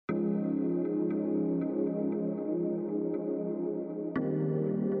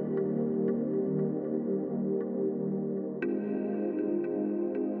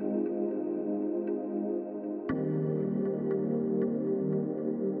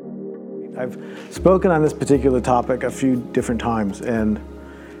I've spoken on this particular topic a few different times, and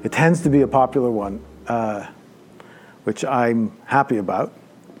it tends to be a popular one, which I'm happy about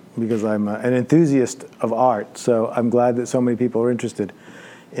because I'm an enthusiast of art. So I'm glad that so many people are interested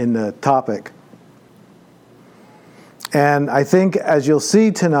in the topic. And I think, as you'll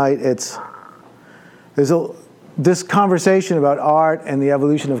see tonight, this conversation about art and the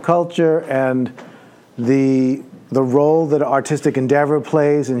evolution of culture and the role that artistic endeavor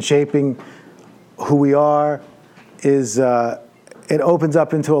plays in shaping who we are it opens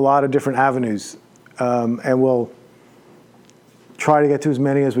up into a lot of different avenues. And we'll try to get to as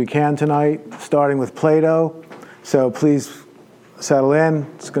many as we can tonight, starting with Plato. So please settle in.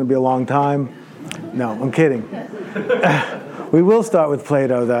 It's going to be a long time. No, I'm kidding. We will start with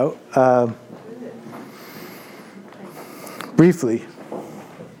Plato, though, briefly.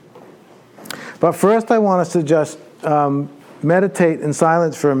 But first, I want us to just meditate in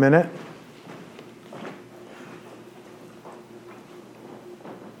silence for a minute.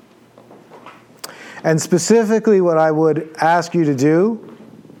 And specifically, what I would ask you to do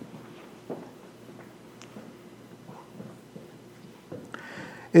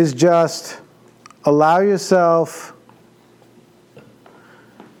is just allow yourself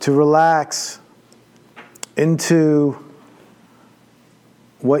to relax into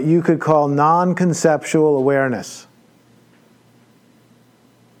what you could call non-conceptual awareness.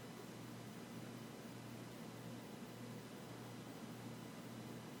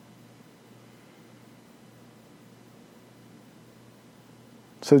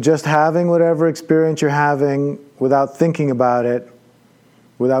 So just having whatever experience you're having without thinking about it,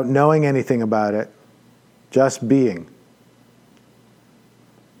 without knowing anything about it, just being.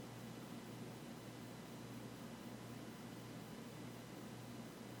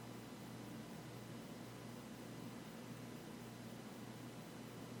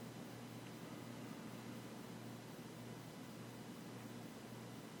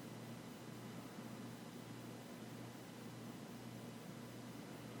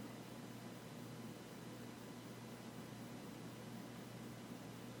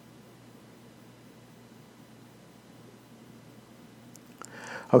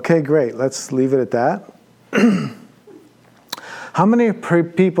 Okay, great. Let's leave it at that. How many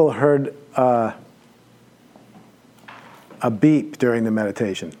people heard a beep during the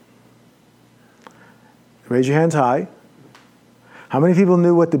meditation? Raise your hands high. How many people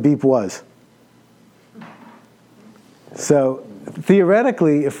knew what the beep was? So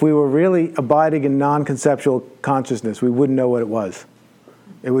theoretically, if we were really abiding in non-conceptual consciousness, we wouldn't know what it was.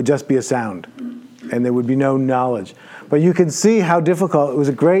 It would just be a sound, and there would be no knowledge. But you can see how difficult it was.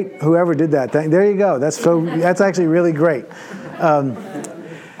 Whoever did that thing. There you go. That's actually really great.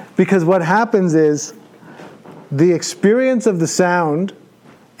 Because what happens is the experience of the sound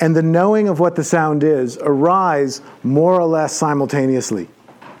and the knowing of what the sound is arise more or less simultaneously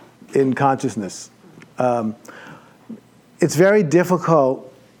in consciousness. It's very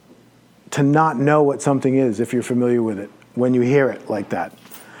difficult to not know what something is if you're familiar with it when you hear it like that.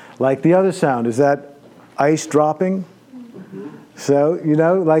 Like the other sound, is that ice dropping? So,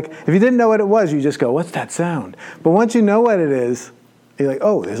 like if you didn't know what it was, you just go, what's that sound? But once you know what it is, you're like,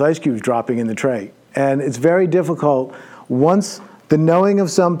 oh, there's ice cubes dropping in the tray. And it's very difficult once the knowing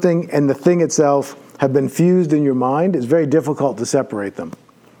of something and the thing itself have been fused in your mind, it's very difficult to separate them.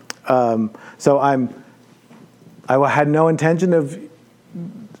 So I had no intention of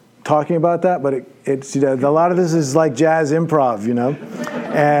talking about that, but it's a lot of this is like jazz improv,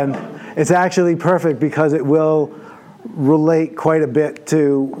 and it's actually perfect because it will relate quite a bit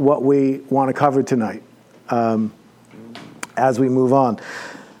to what we want to cover tonight as we move on.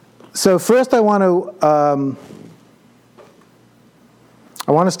 So first I want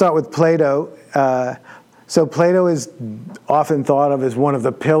to start with Plato. So Plato is often thought of as one of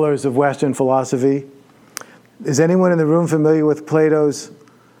the pillars of Western philosophy. Is anyone in the room familiar with Plato's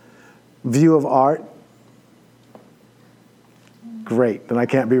view of art? Great, then I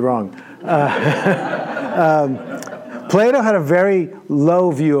can't be wrong. Plato had a very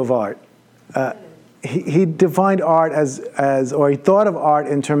low view of art. He defined art or he thought of art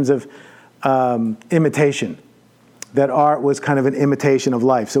in terms of imitation, that art was kind of an imitation of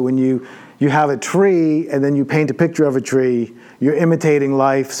life. So when you have a tree and then you paint a picture of a tree, you're imitating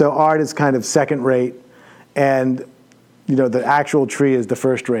life. So art is kind of second rate, and the actual tree is the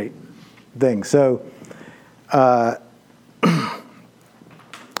first rate thing. So that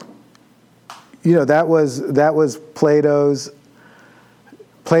was Plato's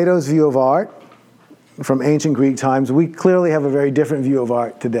view of art from ancient Greek times. We clearly have a very different view of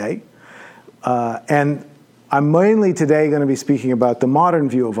art today. And I'm mainly today going to be speaking about the modern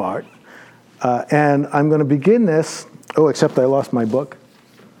view of art, And I'm going to begin this. Oh, except I lost my book.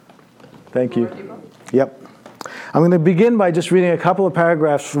 Thank you. Yep. I'm going to begin by just reading a couple of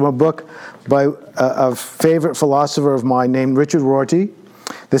paragraphs from a book by a favorite philosopher of mine named Richard Rorty.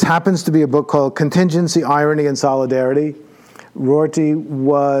 This happens to be a book called Contingency, Irony, and Solidarity. Rorty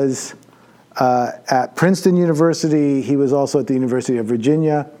was at Princeton University. He was also at the University of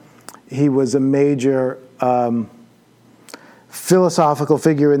Virginia. He was a major philosophical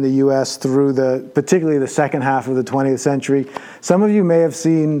figure in the U.S. through particularly the second half of the 20th century. Some of you may have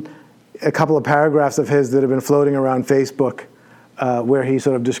seen a couple of paragraphs of his that have been floating around Facebook where he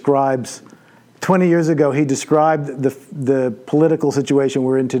sort of describes, 20 years ago, he described the political situation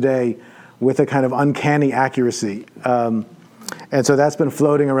we're in today with a kind of uncanny accuracy. And so that's been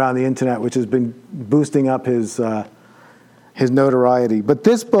floating around the internet, which has been boosting up his notoriety. But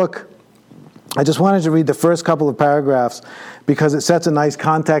this book, I just wanted to read the first couple of paragraphs because it sets a nice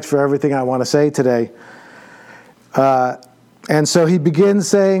context for everything I want to say today. And so he begins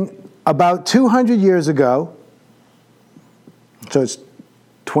saying, about 200 years ago, so it's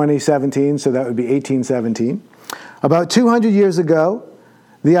 2017, so that would be 1817. About 200 years ago,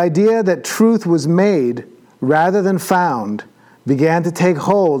 the idea that truth was made rather than found began to take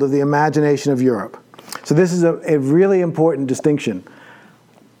hold of the imagination of Europe. So this is a really important distinction.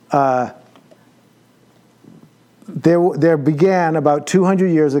 There began about 200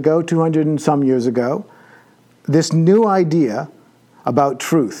 years ago, 200 and some years ago, this new idea about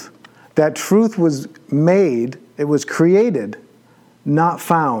truth. That truth was made, it was created, not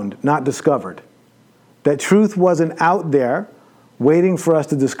found, not discovered. That truth wasn't out there waiting for us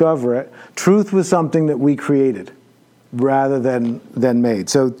to discover it. Truth was something that we created rather than made.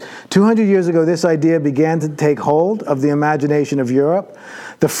 So 200 years ago, this idea began to take hold of the imagination of Europe.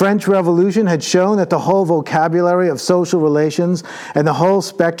 The French Revolution had shown that the whole vocabulary of social relations and the whole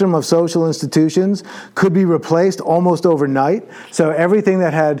spectrum of social institutions could be replaced almost overnight. So everything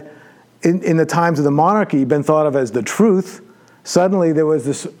that had, in the times of the monarchy, been thought of as the truth, suddenly there was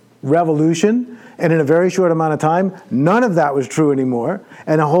this revolution, and in a very short amount of time, none of that was true anymore,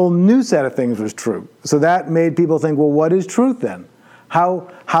 and a whole new set of things was true. So that made people think, well, what is truth then?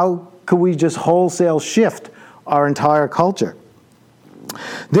 How could we just wholesale shift our entire culture?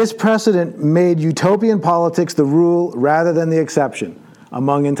 This precedent made utopian politics the rule rather than the exception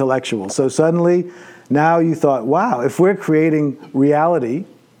among intellectuals. So suddenly, now you thought, wow, if we're creating reality,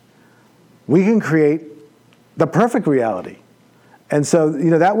 we can create the perfect reality. And so,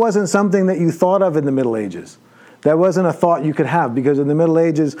 that wasn't something that you thought of in the Middle Ages. That wasn't a thought you could have, because in the Middle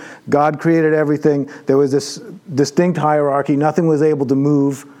Ages, God created everything. There was this distinct hierarchy. Nothing was able to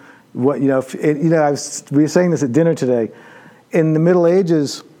move. We were saying this at dinner today. In the Middle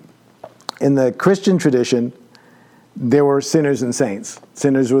Ages, in the Christian tradition, there were sinners and saints.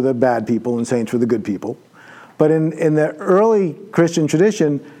 Sinners were the bad people, and saints were the good people. But in the early Christian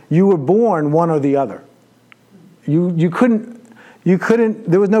tradition, you were born one or the other. You couldn't,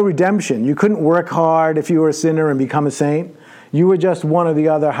 there was no redemption. You couldn't work hard if you were a sinner and become a saint. You were just one or the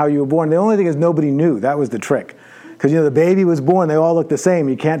other how you were born. The only thing is nobody knew. That was the trick. Because, the baby was born, they all look the same.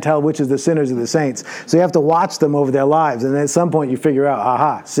 You can't tell which is the sinners or the saints. So you have to watch them over their lives. And then at some point you figure out,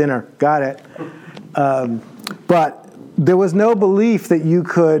 aha, sinner, got it. But there was no belief that you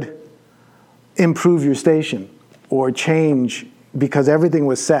could improve your station or change, because everything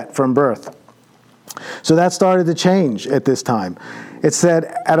was set from birth. So that started to change at this time. It said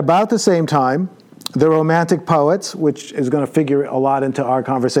at about the same time, the Romantic poets, which is going to figure a lot into our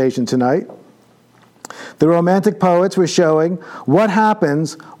conversation tonight, the Romantic poets were showing what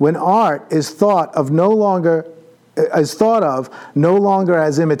happens when art is thought of no longer as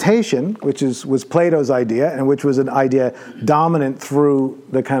imitation, which was Plato's idea, and which was an idea dominant through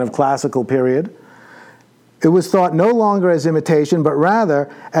the kind of classical period. It was thought no longer as imitation, but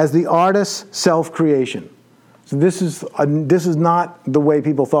rather as the artist's self-creation. So this is not the way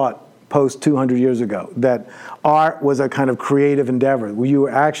people thought post 200 years ago, that art was a kind of creative endeavor where you were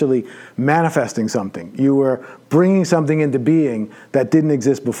actually manifesting something. You were bringing something into being that didn't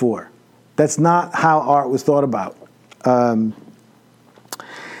exist before. That's not how art was thought about. The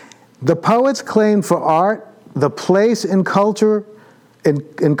poets claimed for art the place in culture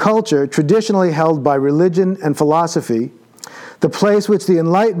traditionally held by religion and philosophy, the place which the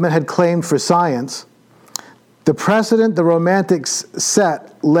Enlightenment had claimed for science. The precedent the Romantics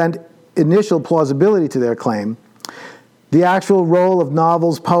set lent initial plausibility to their claim. The actual role of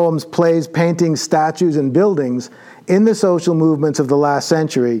novels, poems, plays, paintings, statues, and buildings in the social movements of the last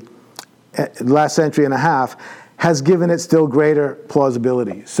century and a half, has given it still greater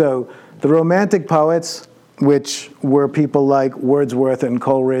plausibility. So the Romantic poets, which were people like Wordsworth and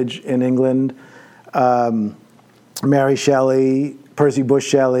Coleridge in England, Mary Shelley, Percy Bysshe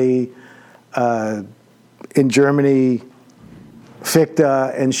Shelley, in Germany, Fichte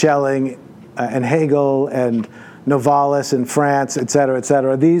and Schelling and Hegel and Novalis in France, et cetera, et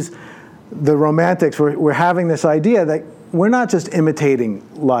cetera. The Romantics were having this idea that we're not just imitating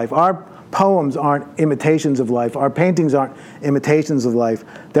life. Our poems aren't imitations of life. Our paintings aren't imitations of life.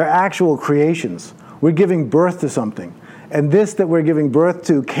 They're actual creations. We're giving birth to something. And this that we're giving birth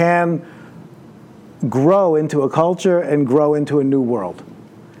to can grow into a culture and grow into a new world.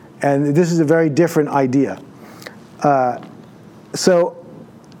 And this is a very different idea. So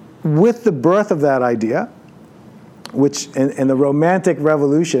with the birth of that idea, which in the Romantic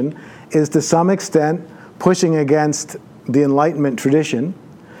Revolution is to some extent pushing against the Enlightenment tradition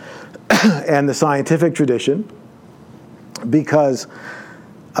and the scientific tradition, because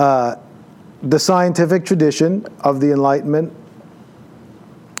the scientific tradition of the Enlightenment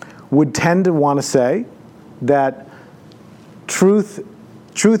would tend to want to say that truth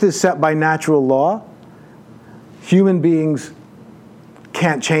is set by natural law. Human beings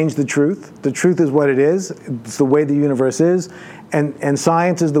can't change the truth. The truth is what it is. It's the way the universe is. And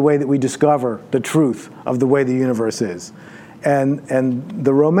science is the way that we discover the truth of the way the universe is. And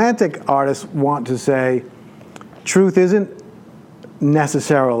the Romantic artists want to say truth isn't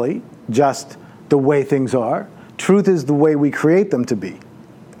necessarily just the way things are. Truth is the way we create them to be.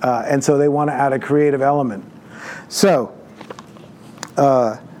 And so they want to add a creative element. So,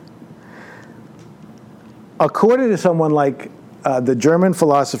 according to someone like the German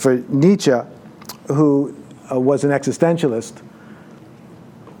philosopher Nietzsche, who was an existentialist,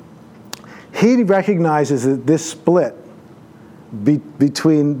 he recognizes that this split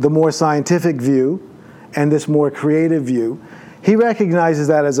between the more scientific view and this more creative view, he recognizes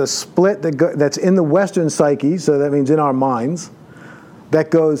that as a split that's in the Western psyche, so that means in our minds, that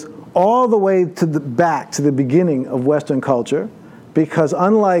goes all the way back to the beginning of Western culture, because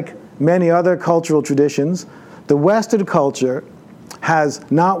unlike many other cultural traditions, the Western culture has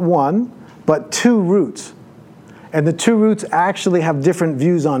not one, but two roots. And the two roots actually have different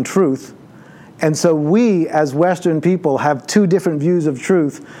views on truth. And so we, as Western people, have two different views of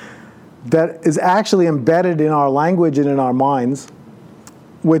truth that is actually embedded in our language and in our minds,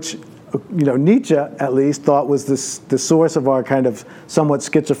 which, Nietzsche, at least, thought was the source of our kind of somewhat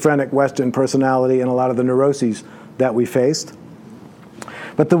schizophrenic Western personality and a lot of the neuroses that we faced.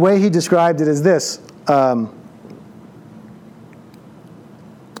 But the way he described it is this. The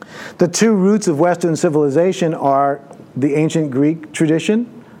two roots of Western civilization are the ancient Greek tradition,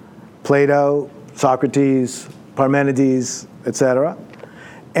 Plato, Socrates, Parmenides, etc.,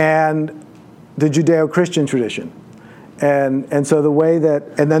 and the Judeo-Christian tradition. And so the way that,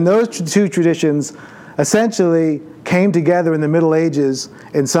 and then those two traditions essentially came together in the Middle Ages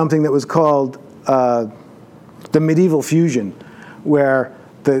in something that was called the medieval fusion, where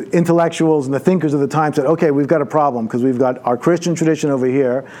the intellectuals and the thinkers of the time said, okay, we've got a problem because we've got our Christian tradition over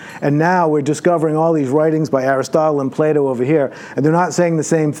here, and now we're discovering all these writings by Aristotle and Plato over here, and they're not saying the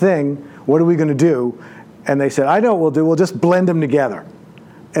same thing. What are we going to do? And they said, I know what we'll do. We'll just blend them together.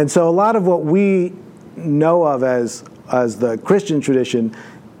 And so a lot of what we know of as the Christian tradition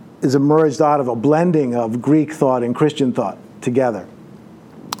is emerged out of a blending of Greek thought and Christian thought together.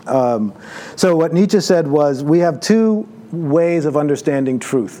 So what Nietzsche said was, we have two ways of understanding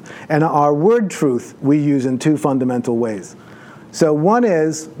truth. And our word truth we use in two fundamental ways. So one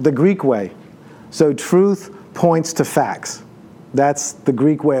is the Greek way. So truth points to facts. That's the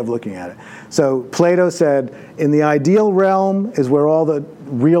Greek way of looking at it. So Plato said, in the ideal realm is where all the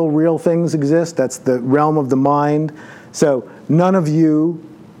real things exist. That's the realm of the mind. So none of you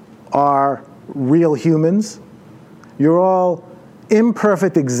are real humans. You're all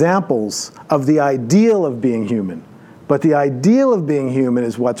imperfect examples of the ideal of being human. But the ideal of being human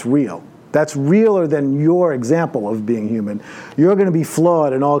is what's real. That's realer than your example of being human. You're going to be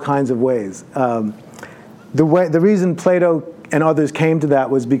flawed in all kinds of ways. The reason Plato and others came to that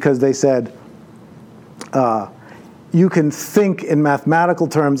was because they said, you can think in mathematical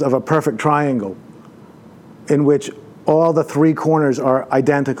terms of a perfect triangle in which all the three corners are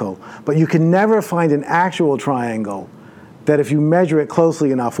identical. But you can never find an actual triangle that if you measure it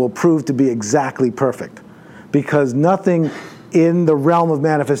closely enough will prove to be exactly perfect. Because nothing in the realm of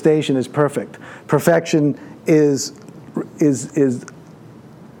manifestation is perfect. Perfection is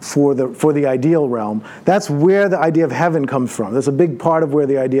for the ideal realm. That's where the idea of heaven comes from. That's a big part of where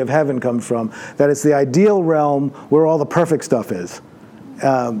the idea of heaven comes from, that it's the ideal realm where all the perfect stuff is.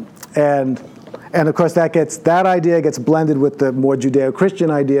 And of course that idea gets blended with the more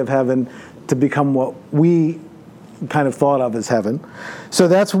Judeo-Christian idea of heaven to become what we kind of thought of as heaven. So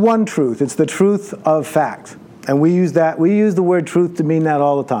that's one truth. It's the truth of fact. And we use the word truth to mean that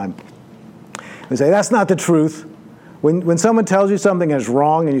all the time. We say, that's not the truth. When someone tells you something is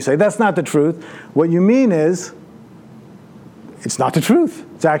wrong and you say, that's not the truth, what you mean is, it's not the truth.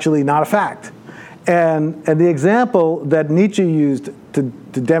 It's actually not a fact. And the example that Nietzsche used to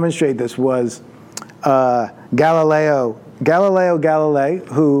demonstrate this was Galileo Galilei,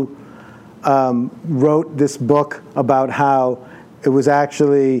 who wrote this book about how it was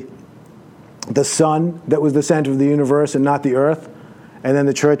actually the sun that was the center of the universe and not the earth. And then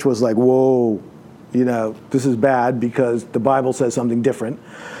the church was like, whoa, this is bad because the Bible says something different.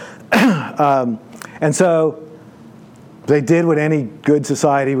 And so they did what any good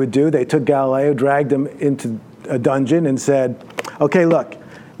society would do. They took Galileo, dragged him into a dungeon and said, okay, look,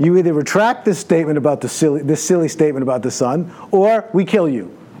 you either retract this statement about this silly statement about the sun, or we kill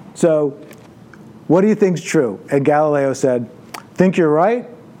you. So what do you think's true? And Galileo said, think you're right.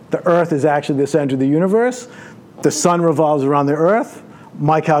 The earth is actually the center of the universe. The sun revolves around the earth.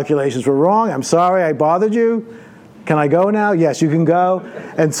 My calculations were wrong. I'm sorry I bothered you. Can I go now? Yes, you can go.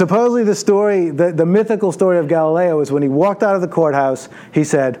 And supposedly the story, the mythical story of Galileo is when he walked out of the courthouse, he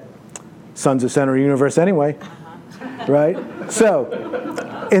said, sun's the center of the universe anyway. Right?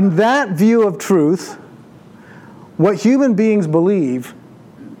 So, in that view of truth, what human beings believe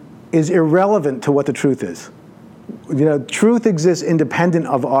is irrelevant to what the truth is. Truth exists independent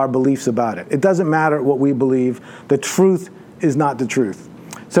of our beliefs about it. It doesn't matter what we believe. The truth is not the truth.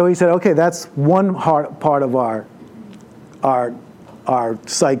 So he said, okay, that's one part of our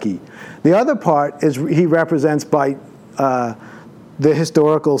psyche. The other part is he represents by the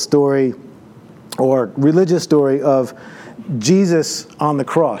historical story or religious story of Jesus on the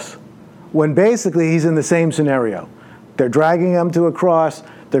cross, when basically he's in the same scenario. They're dragging him to a cross.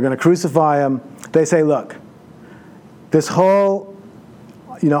 They're going to crucify him. They say, look, this whole,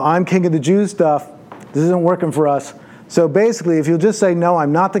 I'm king of the Jews stuff, this isn't working for us. So basically, if you'll just say, no,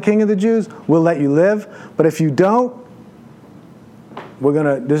 I'm not the king of the Jews, we'll let you live. But if you don't,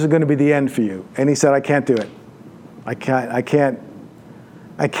 this is going to be the end for you. And he said, I can't do it. I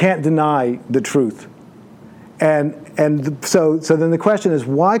can't deny the truth. So then the question is,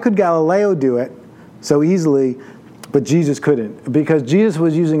 why could Galileo do it so easily, but Jesus couldn't? Because Jesus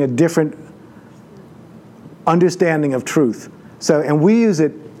was using a different understanding of truth. And we use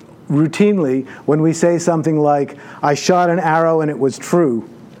it routinely when we say something like, I shot an arrow and it was true,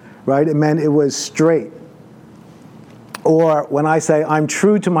 right? It meant it was straight. Or when I say, I'm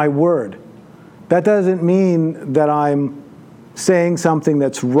true to my word, that doesn't mean that I'm saying something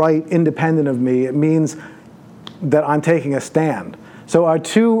that's right independent of me. It means that I'm taking a stand. So our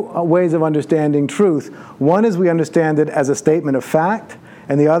two ways of understanding truth, one is we understand it as a statement of fact,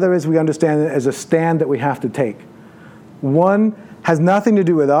 and the other is we understand it as a stand that we have to take. One has nothing to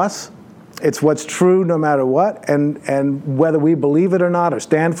do with us. It's what's true no matter what, and whether we believe it or not or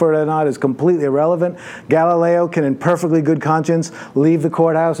stand for it or not is completely irrelevant. Galileo can in perfectly good conscience leave the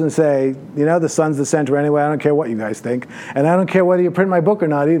courthouse and say, the sun's the center anyway, I don't care what you guys think, and I don't care whether you print my book or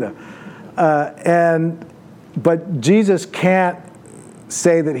not either. But Jesus can't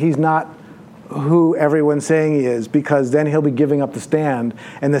say that he's not who everyone's saying he is, because then he'll be giving up the stand,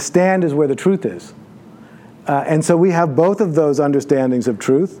 and the stand is where the truth is. And so we have both of those understandings of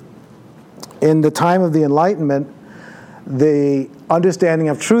truth. In the time of the Enlightenment, the understanding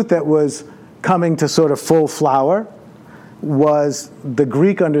of truth that was coming to sort of full flower was the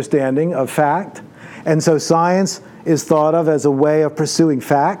Greek understanding of fact. And so science is thought of as a way of pursuing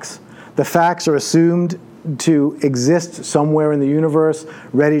facts. The facts are assumed to exist somewhere in the universe,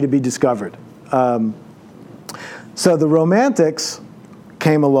 ready to be discovered. So the Romantics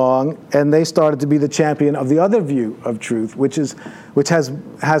came along, and they started to be the champion of the other view of truth, which has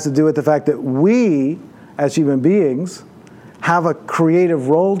to do with the fact that we, as human beings, have a creative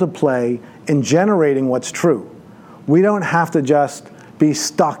role to play in generating what's true. We don't have to just be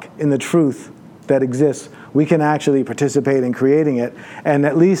stuck in the truth that exists. We can actually participate in creating it. And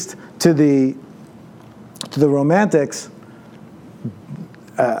at least to the Romantics,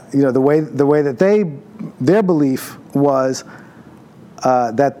 the way that their belief was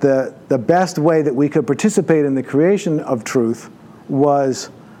that the best way that we could participate in the creation of truth was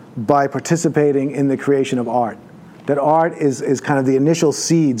by participating in the creation of art. That art is kind of the initial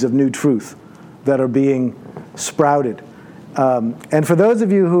seeds of new truth that are being sprouted. And for those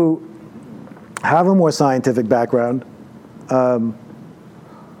of you who have a more scientific background,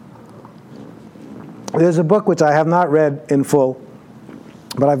 there's a book which I have not read in full,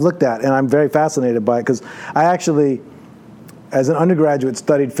 but I've looked at, and I'm very fascinated by it, because I actually as an undergraduate,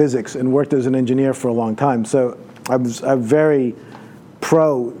 studied physics and worked as an engineer for a long time. So I'm very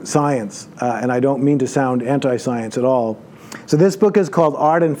pro-science, and I don't mean to sound anti-science at all. So this book is called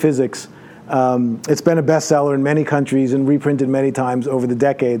Art and Physics. It's been a bestseller in many countries and reprinted many times over the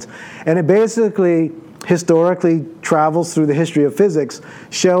decades. And it basically, historically, travels through the history of physics,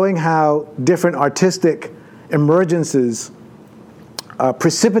 showing how different artistic emergences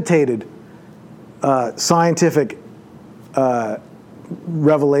precipitated scientific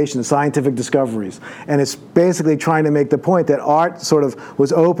revelations, scientific discoveries. And it's basically trying to make the point that art sort of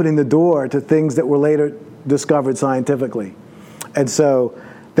was opening the door to things that were later discovered scientifically. And so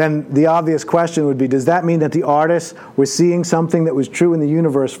then the obvious question would be, does that mean that the artists were seeing something that was true in the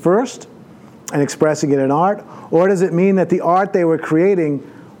universe first and expressing it in art? Or does it mean that the art they were creating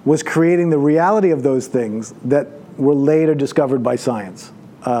was creating the reality of those things that were later discovered by science?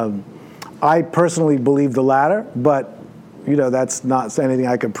 I personally believe the latter, but that's not anything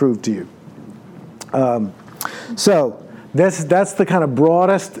I can prove to you. So that's the kind of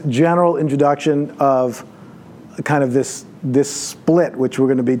broadest general introduction of kind of this split, which we're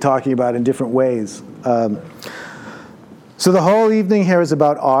going to be talking about in different ways. So the whole evening here is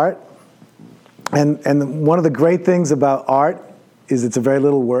about art, and one of the great things about art is it's a very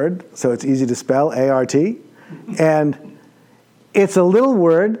little word, so it's easy to spell, A-R-T, and it's a little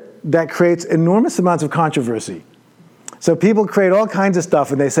word that creates enormous amounts of controversy. So people create all kinds of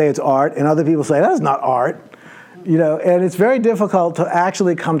stuff and they say it's art, and other people say that's not art, and it's very difficult to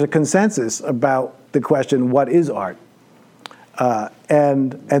actually come to consensus about the question, what is art?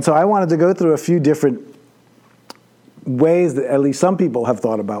 And so I wanted to go through a few different ways that at least some people have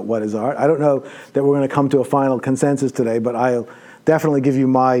thought about what is art. I don't know that we're going to come to a final consensus today, but I'll definitely give you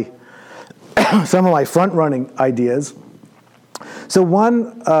some of my front-running ideas. So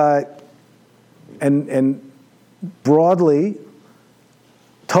one, and broadly,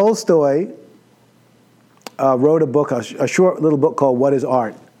 Tolstoy wrote a book, a short little book called What is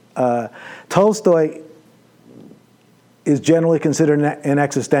Art? Tolstoy is generally considered an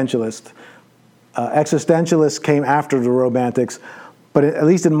existentialist. Existentialists came after the Romantics, but at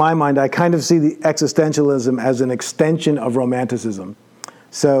least in my mind, I kind of see the existentialism as an extension of Romanticism.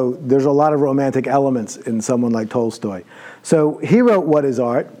 So there's a lot of romantic elements in someone like Tolstoy. So he wrote What is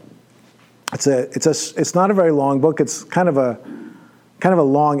Art? It's not a very long book. It's kind of a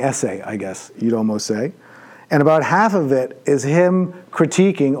long essay, I guess you'd almost say. And about half of it is him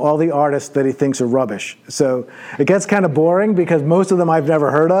critiquing all the artists that he thinks are rubbish. So it gets kind of boring because most of them I've never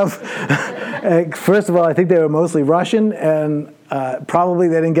heard of. First of all, I think they were mostly Russian, and probably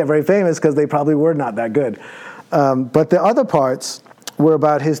they didn't get very famous because they probably were not that good. But the other parts were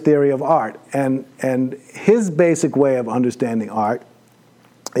about his theory of art. And his basic way of understanding art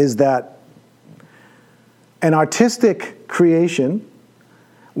is that an artistic creation,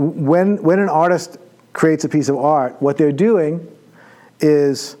 when an artist creates a piece of art, what they're doing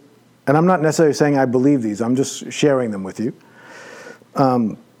is, and I'm not necessarily saying I believe these, I'm just sharing them with you.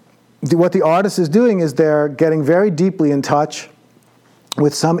 What the artist is doing is they're getting very deeply in touch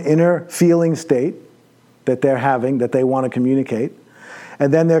with some inner feeling state that they're having, that they want to communicate,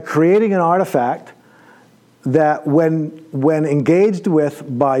 and then they're creating an artifact that when engaged with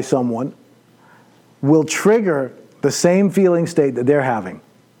by someone will trigger the same feeling state that they're having.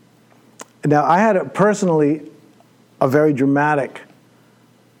 Now, I had personally a very dramatic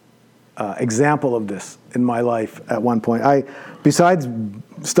example of this in my life at one point. Besides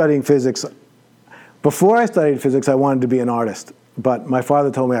studying physics, before I studied physics, I wanted to be an artist. But my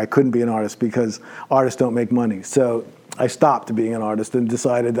father told me I couldn't be an artist because artists don't make money. So I stopped being an artist and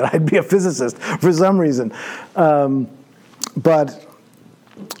decided that I'd be a physicist for some reason. But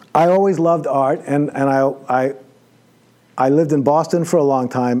I always loved art, and I lived in Boston for a long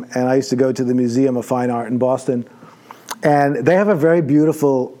time, and I used to go to the Museum of Fine Art in Boston. And they have a very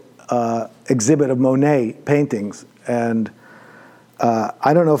beautiful exhibit of Monet paintings. And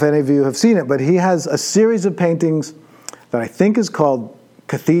I don't know if any of you have seen it, but he has a series of paintings that I think is called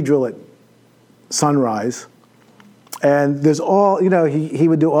Cathedral at Sunrise. And there's all, he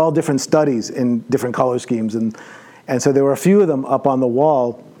would do all different studies in different color schemes. And so there were a few of them up on the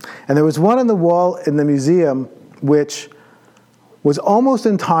wall. And there was one on the wall in the museum which was almost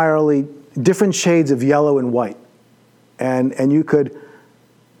entirely different shades of yellow and white. And you could,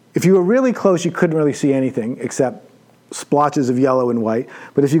 if you were really close, you couldn't really see anything except splotches of yellow and white.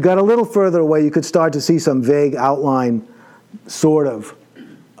 But if you got a little further away, you could start to see some vague outline, sort of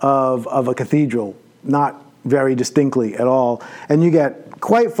a cathedral, not very distinctly at all. And you get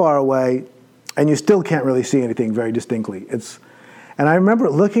quite far away, and you still can't really see anything very distinctly. And I remember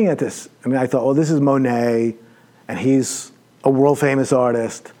looking at this, and I thought, well, this is Monet, and he's a world-famous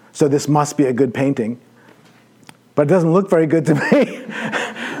artist, so this must be a good painting. But it doesn't look very good to me.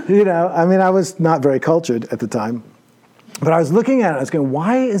 I was not very cultured at the time. But I was looking at it, I was going,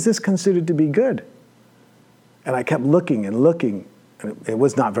 why is this considered to be good? And I kept looking and looking, and it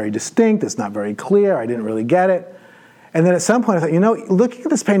was not very distinct, it's not very clear, I didn't really get it. And then at some point I thought, looking at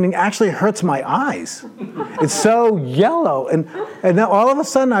this painting actually hurts my eyes. It's so yellow. And then all of a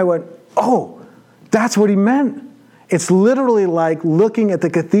sudden I went, oh, that's what he meant. It's literally like looking at the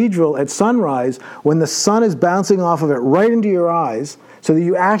cathedral at sunrise when the sun is bouncing off of it right into your eyes so that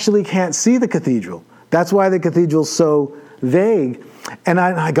you actually can't see the cathedral. That's why the cathedral's so vague. And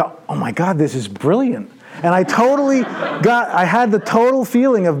I go, oh my God, this is brilliant. And I had the total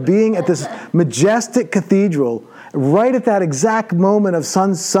feeling of being at this majestic cathedral right at that exact moment of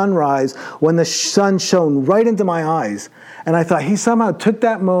sunrise when the sun shone right into my eyes. And I thought he somehow took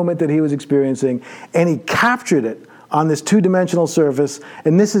that moment that he was experiencing and he captured it on this two-dimensional surface,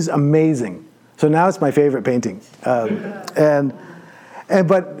 and this is amazing. So now it's my favorite painting. But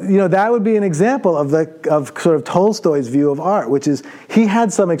that would be an example of sort of Tolstoy's view of art, which is he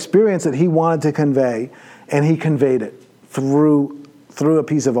had some experience that he wanted to convey, and he conveyed it through a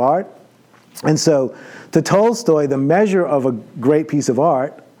piece of art. And so to Tolstoy, the measure of a great piece of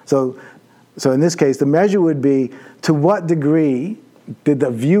art, so in this case, the measure would be to what degree did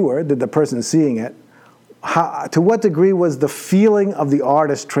the person seeing it, to what degree was the feeling of the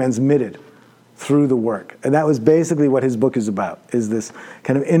artist transmitted through the work? And that was basically what his book is about, is this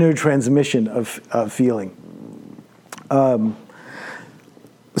kind of inner transmission of feeling. So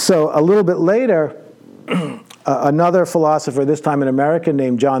a little bit later, another philosopher, this time an American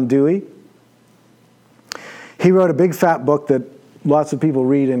named John Dewey, he wrote a big fat book that lots of people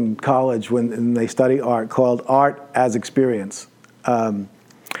read in college when they study art called Art as Experience. And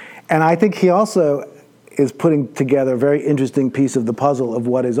I think he also is putting together a very interesting piece of the puzzle of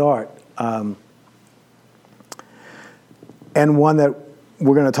what is art. And one that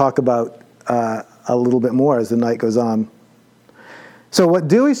we're going to talk about a little bit more as the night goes on. So what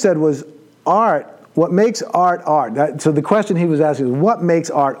Dewey said was art, what makes art art? So the question he was asking is, what makes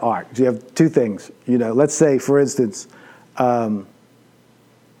art art? So you have two things. Let's say, for instance, I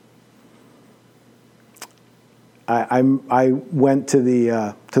went to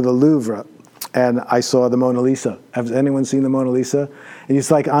the Louvre and I saw the Mona Lisa. Has anyone seen the Mona Lisa? And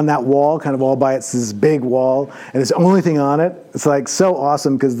it's like on that wall, kind of all by it's this big wall, and it's the only thing on it. It's like so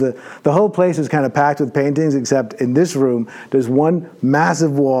awesome because the whole place is kind of packed with paintings, except in this room, there's one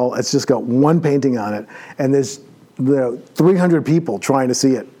massive wall. It's just got one painting on it, and there's 300 people trying to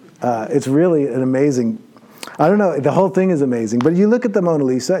see it. It's really an amazing, I don't know, the whole thing is amazing. But you look at the Mona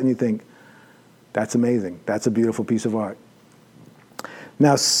Lisa and you think, that's amazing. That's a beautiful piece of art.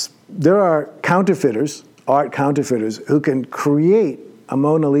 Now, there are art counterfeiters, who can create a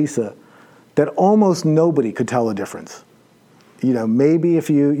Mona Lisa that almost nobody could tell a difference. Maybe if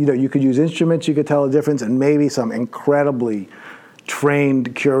you could use instruments, you could tell a difference, and maybe some incredibly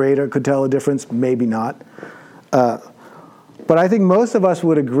trained curator could tell a difference, maybe not. But I think most of us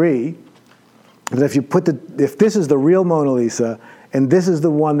would agree that if this is the real Mona Lisa, and this is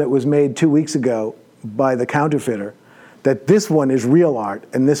the one that was made 2 weeks ago by the counterfeiter, that this one is real art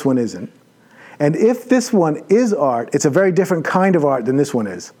and this one isn't. And if this one is art, it's a very different kind of art than this one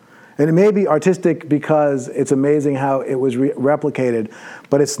is. And it may be artistic because it's amazing how it was replicated,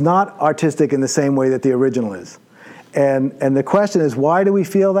 but it's not artistic in the same way that the original is. And the question is, why do we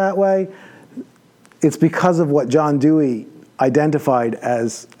feel that way? It's because of what John Dewey identified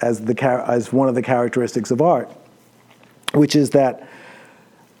as one of the characteristics of art, which is that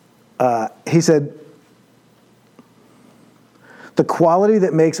he said, the quality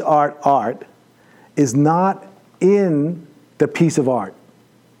that makes art art is not in the piece of art.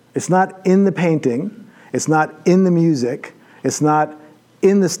 It's not in the painting. It's not in the music. It's not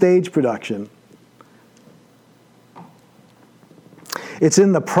in the stage production. It's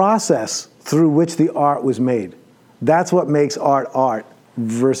in the process through which the art was made. That's what makes art art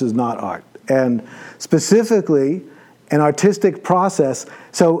versus not art. And specifically, an artistic process.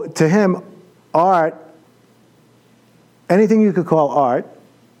 So to him, art, anything you could call art,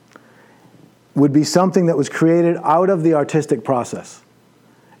 would be something that was created out of the artistic process.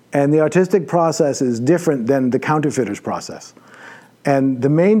 And the artistic process is different than the counterfeiter's process. And the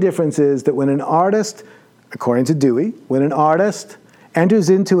main difference is that when an artist, according to Dewey, when an artist enters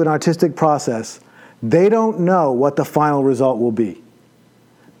into an artistic process, they don't know what the final result will be.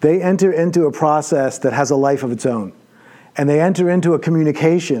 They enter into a process that has a life of its own. And they enter into a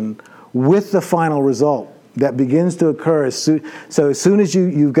communication with the final result that begins to occur so as soon as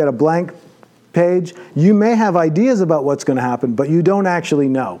you've got a blank page, you may have ideas about what's going to happen, but you don't actually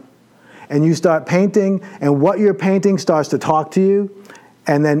know. And you start painting, and what you're painting starts to talk to you,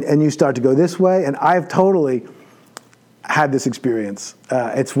 and you start to go this way. And I've totally had this experience.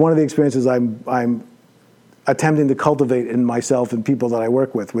 It's one of the experiences I'm attempting to cultivate in myself and people that I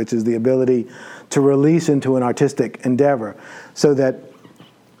work with, which is the ability to release into an artistic endeavor, so that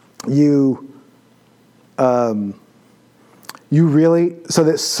you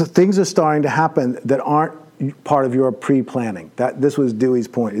things are starting to happen that aren't part of your pre-planning. This was Dewey's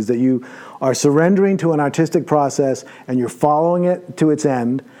point, is that you are surrendering to an artistic process and you're following it to its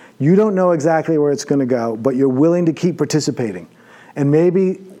end. You don't know exactly where it's going to go, but you're willing to keep participating. And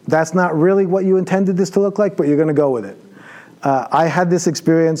maybe that's not really what you intended this to look like, but you're going to go with it. I had this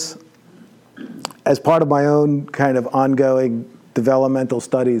experience as part of my own kind of ongoing developmental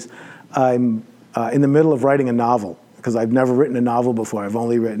studies. I'm in the middle of writing a novel, because I've never written a novel before. I've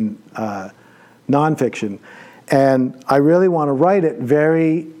only written nonfiction. And I really want to write it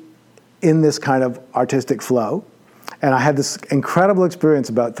very in this kind of artistic flow. And I had this incredible experience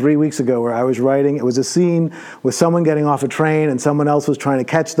about 3 weeks ago where I was writing. It was a scene with someone getting off a train and someone else was trying to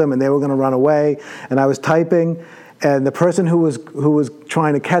catch them and they were going to run away. And I was typing, and the person who was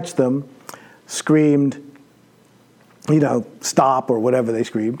trying to catch them screamed, stop, or whatever they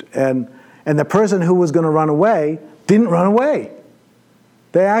screamed. And the person who was going to run away didn't run away.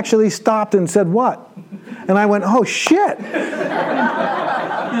 They actually stopped and said, "What?" And I went, "Oh, shit.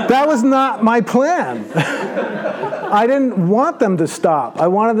 That was not my plan." I didn't want them to stop. I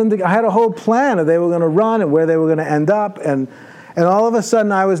had a whole plan of they were going to run and where they were going to end up. And all of a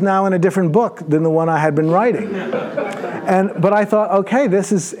sudden, I was now in a different book than the one I had been writing. But I thought, okay,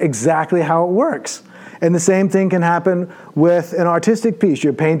 this is exactly how it works. And the same thing can happen with an artistic piece.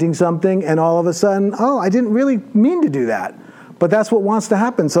 You're painting something, and all of a sudden, oh, I didn't really mean to do that. But that's what wants to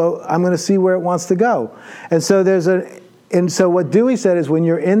happen, so I'm going to see where it wants to go. And so what Dewey said is, when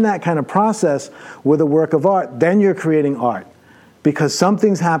you're in that kind of process with a work of art, then you're creating art, because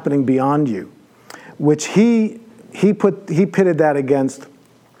something's happening beyond you, which he pitted that against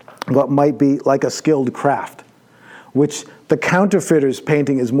what might be like a skilled craft, which the counterfeiter's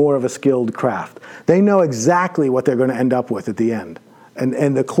painting is more of a skilled craft. They know exactly what they're going to end up with at the end.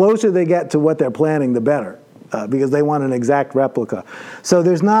 And the closer they get to what they're planning, the better, because they want an exact replica. So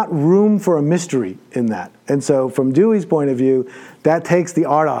there's not room for a mystery in that. And so from Dewey's point of view, that takes the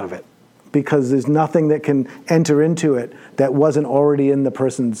art out of it, because there's nothing that can enter into it that wasn't already in the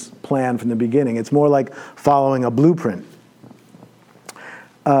person's plan from the beginning. It's more like following a blueprint.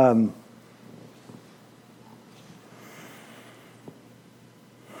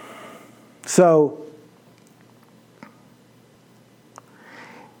 So,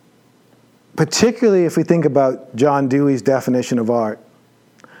 particularly if we think about John Dewey's definition of art,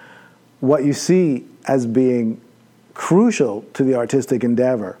 what you see as being crucial to the artistic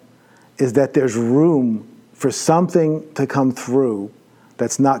endeavor is that there's room for something to come through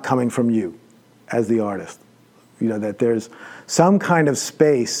that's not coming from you as the artist. That there's some kind of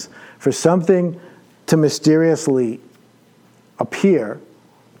space for something to mysteriously appear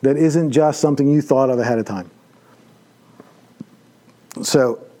that isn't just something you thought of ahead of time.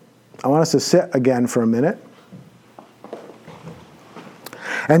 So I want us to sit again for a minute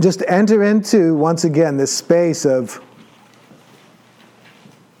and just enter into, once again, this space of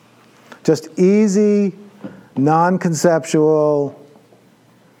just easy, non-conceptual,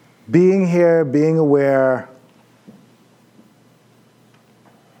 being here, being aware.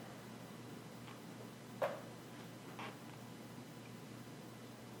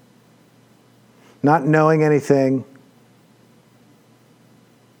 Not knowing anything.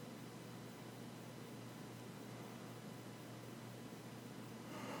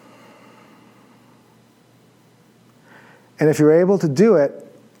 And if you're able to do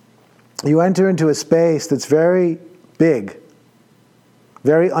it, you enter into a space that's very big,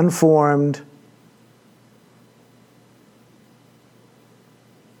 very unformed.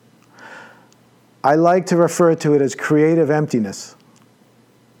 I like to refer to it as creative emptiness.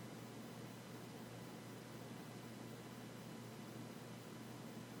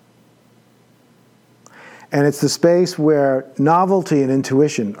 And it's the space where novelty and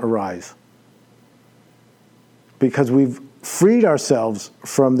intuition arise, because we've freed ourselves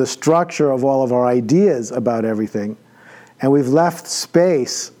from the structure of all of our ideas about everything, and we've left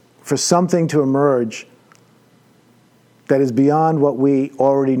space for something to emerge that is beyond what we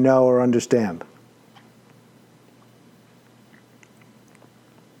already know or understand.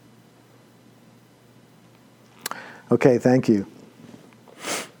 Okay, thank you.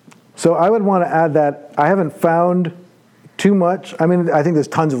 So I would want to add that I haven't found too much. I mean, I think there's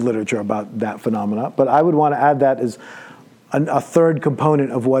tons of literature about that phenomena, but I would want to add that as a third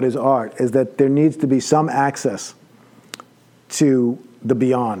component of what is art, is that there needs to be some access to the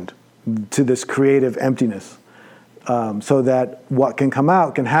beyond, to this creative emptiness, so that what can come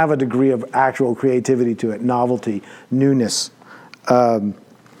out can have a degree of actual creativity to it, novelty, newness. And,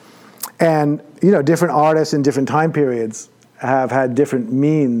 different artists in different time periods have had different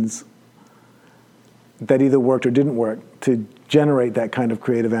means that either worked or didn't work to generate that kind of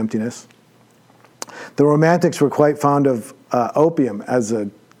creative emptiness. The Romantics were quite fond of opium as a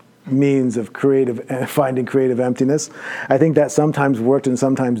means of finding creative emptiness. I think that sometimes worked and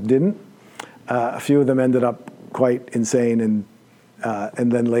sometimes didn't. A few of them ended up quite insane and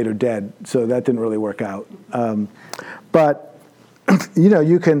then later dead, so that didn't really work out. But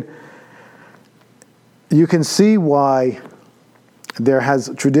you can see why there has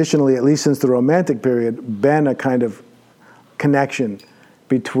traditionally, at least since the Romantic period, been a kind of connection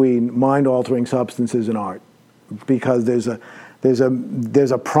between mind-altering substances and art, because there's a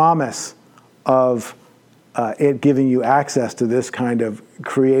promise of it giving you access to this kind of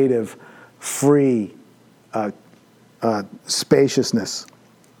creative, free spaciousness.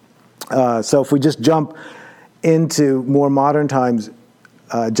 So if we just jump into more modern times,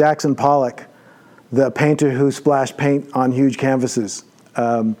 Jackson Pollock, the painter who splashed paint on huge canvases.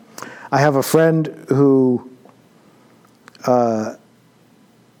 I have a friend who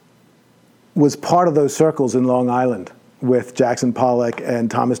was part of those circles in Long Island with Jackson Pollock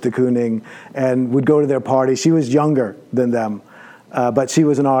and Thomas de Kooning, and would go to their parties. She was younger than them, but she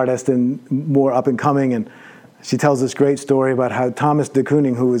was an artist and more up and coming, and she tells this great story about how Thomas de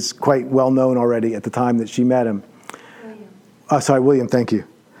Kooning, who was quite well known already at the time that she met him. William, thank you.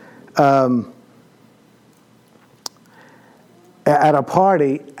 At a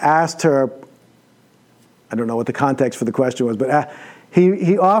party, asked her, I don't know what the context for the question was, but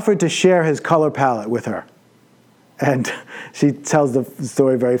he offered to share his color palette with her. And she tells the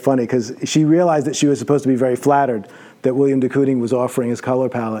story very funny, because she realized that she was supposed to be very flattered that William de Kooning was offering his color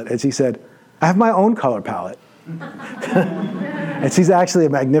palette. And she said, I have my own color palette. And she's actually a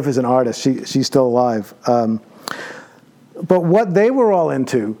magnificent artist. She's still alive. But what they were all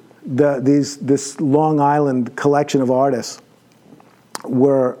into, this Long Island collection of artists,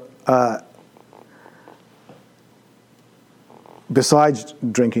 were, besides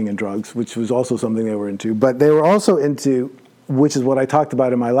drinking and drugs, which was also something they were into, but they were also into, which is what I talked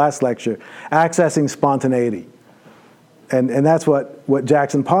about in my last lecture, accessing spontaneity. And that's what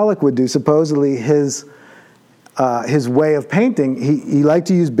Jackson Pollock would do. Supposedly his way of painting, he liked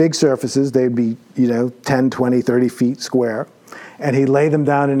to use big surfaces. They'd be 10, 20, 30 feet square. And he'd lay them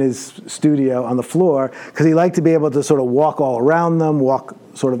down in his studio on the floor, because he liked to be able to sort of walk all around them, walk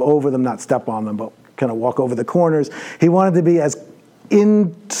sort of over them, not step on them, but kind of walk over the corners. He wanted to be as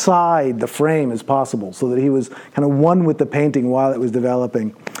inside the frame as possible, so that he was kind of one with the painting while it was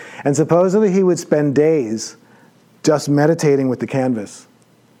developing. And supposedly he would spend days just meditating with the canvas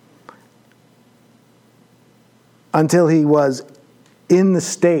until he was in the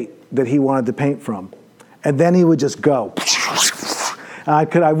state that he wanted to paint from. And then he would just go.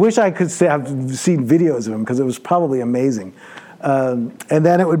 I wish I could have seen videos of him, because it was probably amazing. And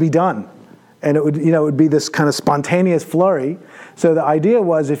then it would be done. And it would be this kind of spontaneous flurry. So the idea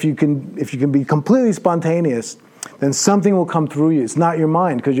was, if you can be completely spontaneous, then something will come through you. It's not your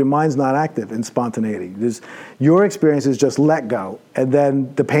mind, because your mind's not active in spontaneity. Your experience is just let go, and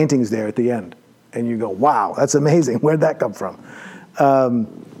then the painting's there at the end. And you go, wow, that's amazing. Where'd that come from?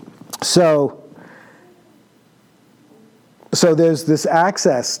 So there's this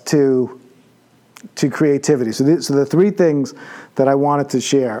access to creativity. So the three things that I wanted to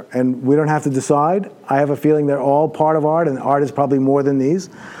share, and we don't have to decide. I have a feeling they're all part of art, and art is probably more than these.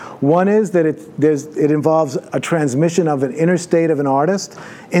 One is that it involves a transmission of an inner state of an artist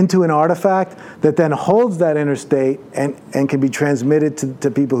into an artifact that then holds that inner state and can be transmitted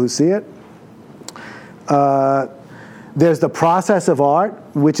to people who see it. There's the process of art,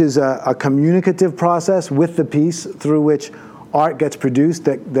 which is a communicative process with the piece through which art gets produced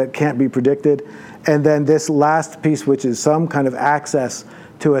that can't be predicted. And then this last piece, which is some kind of access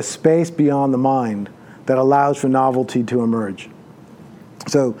to a space beyond the mind that allows for novelty to emerge.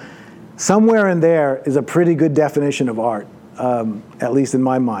 So somewhere in there is a pretty good definition of art, at least in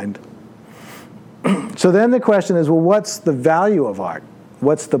my mind. So then the question is, well, what's the value of art?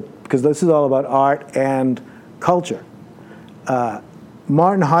 Because this is all about art and culture.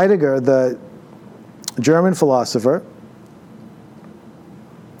 Martin Heidegger, the German philosopher,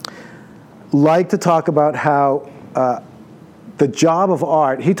 liked to talk about how the job of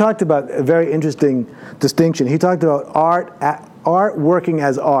art, he talked about a very interesting distinction. He talked about art working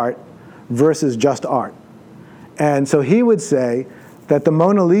as art versus just art. And so he would say that the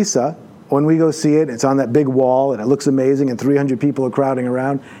Mona Lisa, when we go see it, it's on that big wall and it looks amazing and 300 people are crowding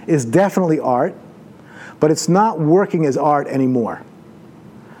around, is definitely art, but it's not working as art anymore.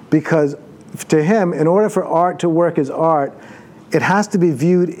 Because to him, in order for art to work as art, it has to be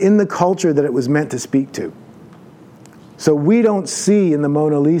viewed in the culture that it was meant to speak to. So we don't see in the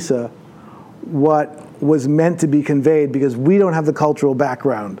Mona Lisa what was meant to be conveyed because we don't have the cultural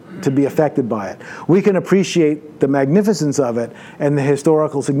background to be affected by it. We can appreciate the magnificence of it and the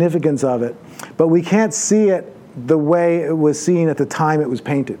historical significance of it, but we can't see it the way it was seen at the time it was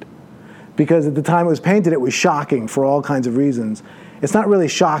painted. Because at the time it was painted, it was shocking for all kinds of reasons. It's not really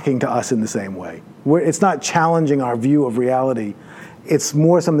shocking to us in the same way. It's not challenging our view of reality. It's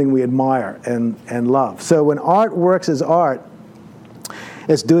more something we admire and love. So when art works as art,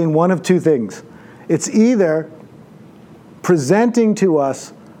 it's doing one of two things. It's either presenting to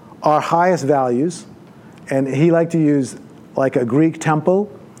us our highest values, and he liked to use like a Greek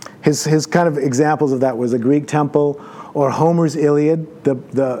temple. His kind of examples of that was a Greek temple or Homer's Iliad,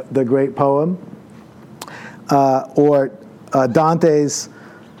 the great poem, or Dante's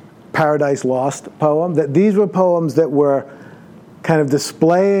Paradise Lost poem. That these were poems that were kind of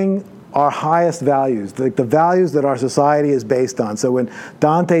displaying our highest values, the values that our society is based on. So when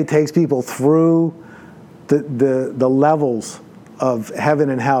Dante takes people through the levels of heaven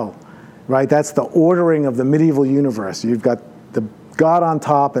and hell, right? That's the ordering of the medieval universe. You've got the God on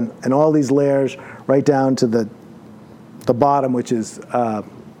top and all these layers right down to the bottom, which is the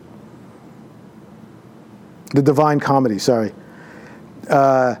Divine Comedy,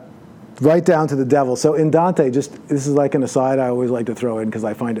 right down to the devil. So in Dante, this is like an aside I always like to throw in because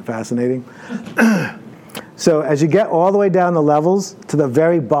I find it fascinating. So as you get all the way down the levels to the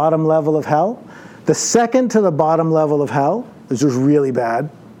very bottom level of hell, the second to the bottom level of hell is just really bad.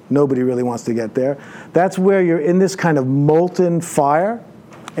 Nobody really wants to get there. That's where you're in this kind of molten fire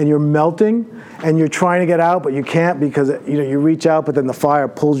and you're melting and you're trying to get out, but you can't because you reach out, but then the fire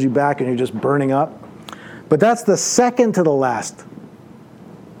pulls you back and you're just burning up. But that's the second to the last.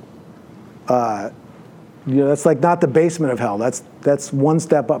 That's like not the basement of hell. That's one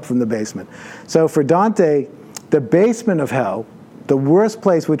step up from the basement. So for Dante, the basement of hell, the worst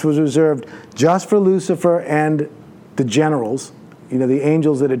place, which was reserved just for Lucifer and the generals, the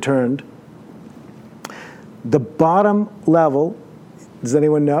angels that had turned, the bottom level, does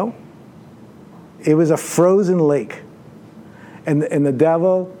anyone know? It was a frozen lake. And the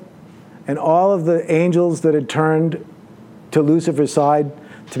devil and all of the angels that had turned to Lucifer's side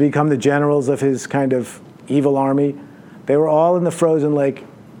to become the generals of his kind of evil army, they were all in the frozen lake.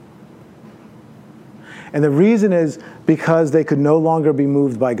 And the reason is because they could no longer be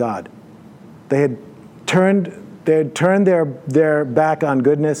moved by God. They had turned their back on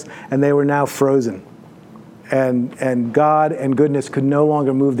goodness, and they were now frozen. And God and goodness could no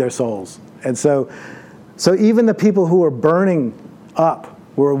longer move their souls. And so even the people who were burning up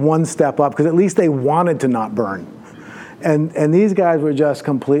were one step up, because at least they wanted to not burn. And these guys were just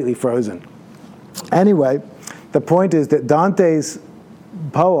completely frozen. Anyway, the point is that Dante's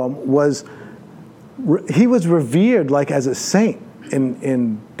poem was revered like as a saint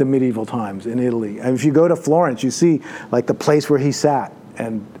in the medieval times in Italy. And if you go to Florence, you see like the place where he sat,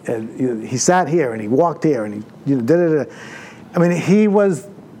 and he sat here and he walked here and he I mean, he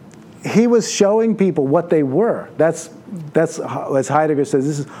was showing people what they were. That's as Heidegger says.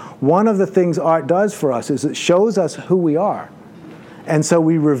 This is one of the things art does for us, is it shows us who we are, and so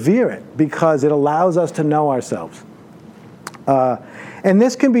we revere it because it allows us to know ourselves. And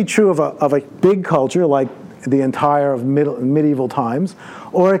this can be true of a big culture like the entire of medieval times,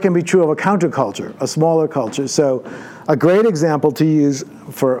 or it can be true of a counterculture, a smaller culture. So a great example to use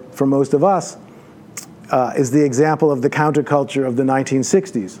for most of us is the example of the counterculture of the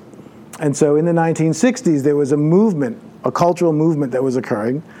 1960s. And so in the 1960s, there was a movement, a cultural movement that was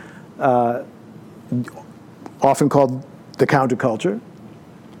occurring, often called the counterculture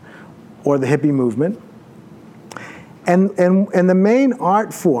or the hippie movement. And the main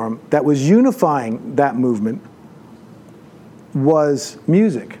art form that was unifying that movement was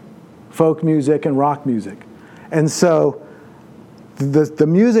music, folk music and rock music. And so the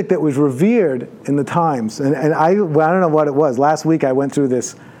music that was revered in the times, and I don't know what it was. Last week I went through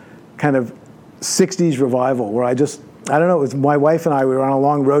this kind of 60s revival where I don't know, it was my wife and I, we were on a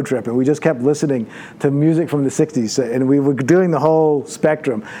long road trip and we just kept listening to music from the 60s, and we were doing the whole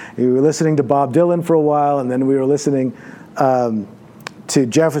spectrum. We were listening to Bob Dylan for a while, and then we were listening to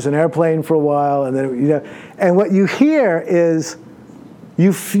Jefferson Airplane for a while, and then and what you hear is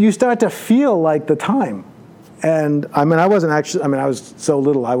you start to feel like the time. And I mean, I was so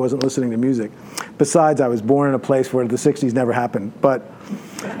little, I wasn't listening to music. Besides, I was born in a place where the 60s never happened. But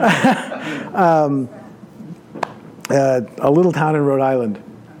a little town in Rhode Island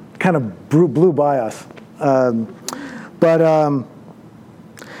kind of blew by us.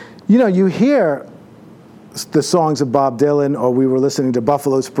 You hear the songs of Bob Dylan, or we were listening to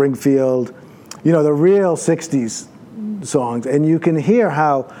Buffalo Springfield, the real 60s songs, and you can hear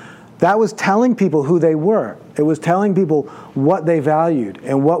how that was telling people who they were. It was telling people what they valued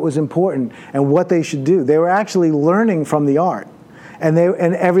and what was important and what they should do. They were actually learning from the art, and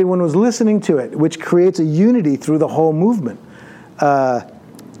everyone was listening to it, which creates a unity through the whole movement. I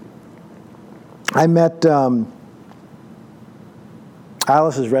met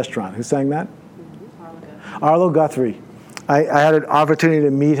Alice's Restaurant. Who sang that? Arlo Guthrie. I had an opportunity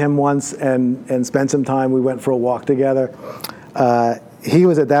to meet him once and spend some time. We went for a walk together. He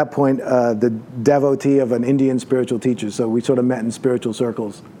was at that point the devotee of an Indian spiritual teacher, so we sort of met in spiritual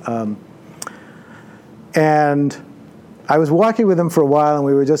circles. And I was walking with him for a while, and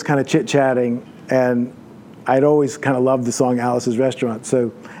we were just kind of chit-chatting, and I'd always kind of loved the song Alice's Restaurant.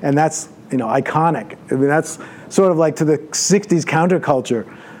 So, and that's, iconic. I mean, that's sort of like to the 60s counterculture.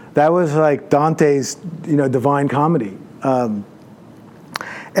 That was like Dante's, Divine Comedy. And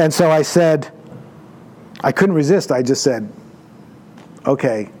so I said, I couldn't resist. I just said,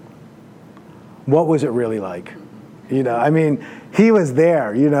 okay, what was it really like? He was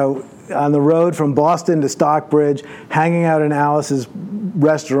there, on the road from Boston to Stockbridge, hanging out in Alice's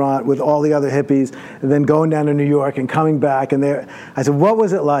Restaurant with all the other hippies, and then going down to New York and coming back. And I said, what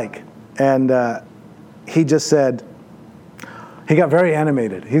was it like? And he just said, he got very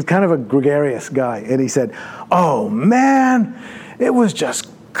animated. He's kind of a gregarious guy. And he said, oh, man, it was just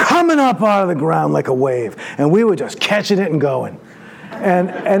coming up out of the ground like a wave. And we were just catching it and going. And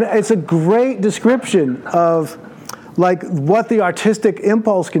it's a great description of like what the artistic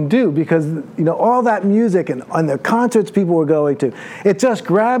impulse can do, because all that music and the concerts people were going to, it just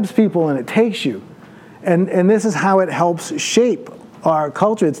grabs people and it takes you. And this is how it helps shape our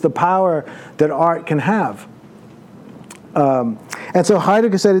culture. It's the power that art can have. And so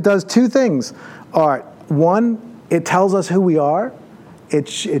Heidegger said it does two things, art. One, it tells us who we are. It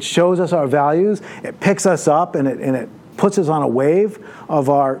shows us our values. It picks us up and it puts us on a wave of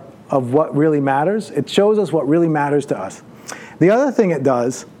what really matters. It shows us what really matters to us. The other thing it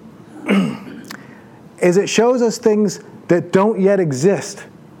does is it shows us things that don't yet exist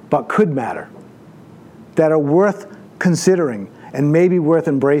but could matter, that are worth considering and maybe worth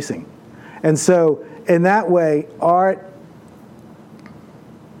embracing. And so in that way, art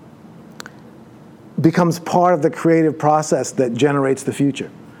becomes part of the creative process that generates the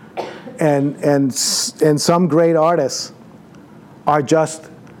future. And some great artists are just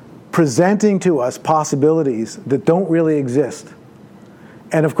presenting to us possibilities that don't really exist.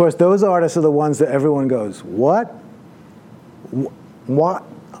 And of course, those artists are the ones that everyone goes, what? What?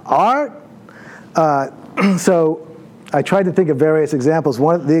 Art? So I tried to think of various examples.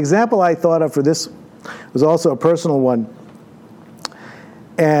 The example I thought of for this was also a personal one.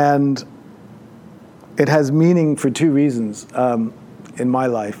 And it has meaning for two reasons in my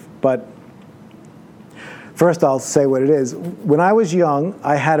life. But first, I'll say what it is. When I was young,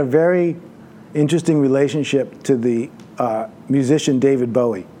 I had a very interesting relationship to the musician David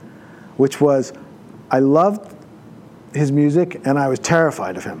Bowie, which was, I loved his music and I was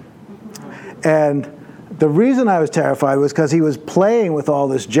terrified of him. And the reason I was terrified was because he was playing with all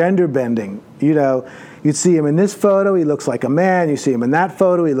this gender bending. You'd see him in this photo, he looks like a man. You see him in that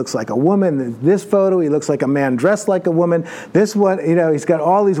photo, he looks like a woman. In this photo, he looks like a man dressed like a woman. This one, he's got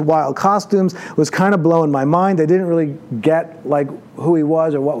all these wild costumes. It was kind of blowing my mind. I didn't really get like who he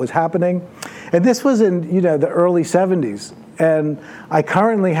was or what was happening. And this was in the early 70s. And I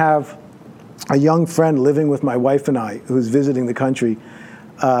currently have a young friend living with my wife and I who's visiting the country,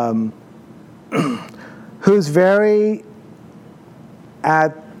 who's very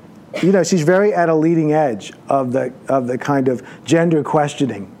she's very at a leading edge of the kind of gender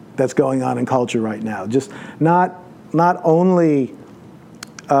questioning that's going on in culture right now. Just not only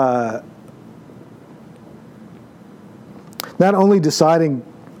deciding,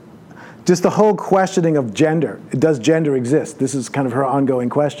 just the whole questioning of gender. Does gender exist? This is kind of her ongoing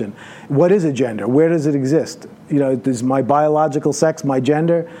question. What is a gender? Where does it exist? Is my biological sex my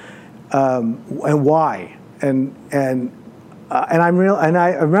gender? And why? And I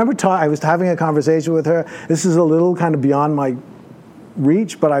remember I was having a conversation with her. This is a little kind of beyond my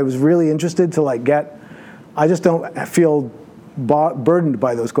reach, but I was really interested to I just don't feel burdened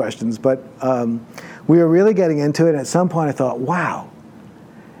by those questions. But we were really getting into it, and at some point I thought, wow,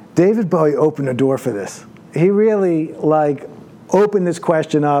 David Bowie opened a door for this. He really opened this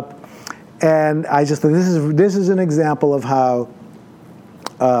question up, and I just thought this is an example of how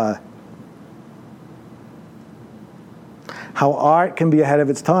art can be ahead of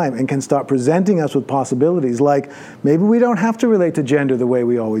its time and can start presenting us with possibilities. Like, maybe we don't have to relate to gender the way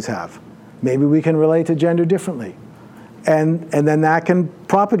we always have. Maybe we can relate to gender differently. And then that can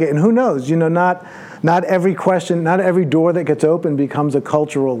propagate. And who knows, not every question, not every door that gets opened becomes a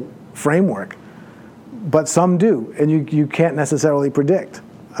cultural framework. But some do, and you can't necessarily predict.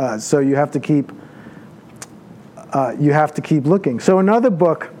 So you have to keep looking. So another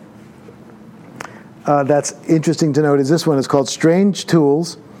book that's interesting to note is this one. It's called Strange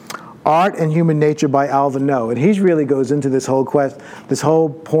Tools: Art and Human Nature by Alvin No. And he really goes into this whole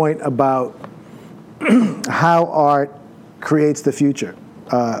point about how art creates the future.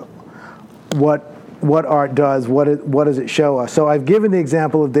 What art does, what does it show us? So I've given the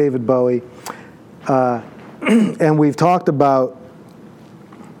example of David Bowie, and we've talked about,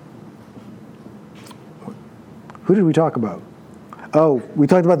 who did we talk about? Oh, we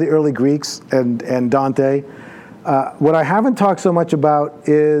talked about the early Greeks and Dante. What I haven't talked so much about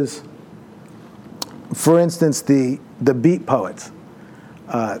is, for instance, the beat poets.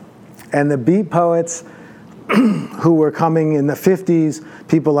 And the beat poets who were coming in the 50s,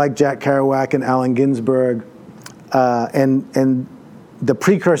 people like Jack Kerouac and Allen Ginsberg, and the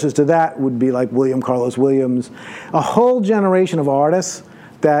precursors to that would be like William Carlos Williams, a whole generation of artists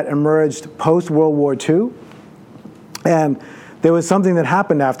that emerged post-World War II. And there was something that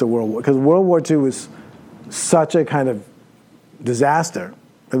happened after World War, because World War II was such a kind of disaster.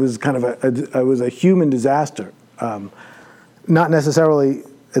 It was kind of it was a human disaster. Not necessarily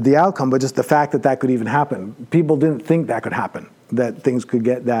the outcome, but just the fact that could even happen. People didn't think that could happen, that things could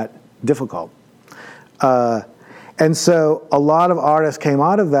get that difficult. And so a lot of artists came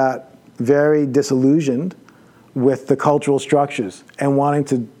out of that very disillusioned with the cultural structures and wanting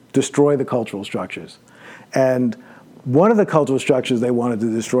to destroy the cultural structures. And one of the cultural structures they wanted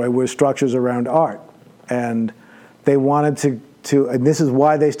to destroy were structures around art. And they wanted to, and this is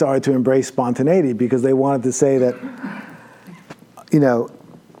why they started to embrace spontaneity, because they wanted to say that,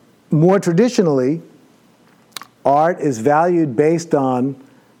 more traditionally, art is valued based on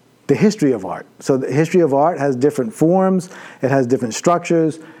the history of art. So the history of art has different forms, it has different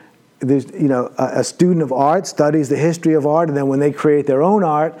structures. There's, a student of art studies the history of art, and then when they create their own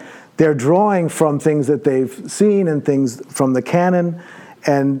art, they're drawing from things that they've seen and things from the canon,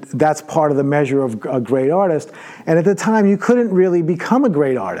 and that's part of the measure of a great artist. And at the time, you couldn't really become a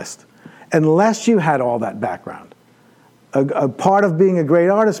great artist unless you had all that background. A part of being a great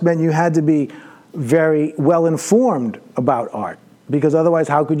artist meant you had to be very well informed about art, because otherwise,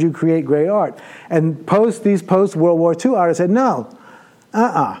 how could you create great art? And these post-World War II artists said, no,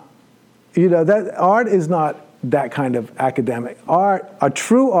 that art is not that kind of academic. Art, a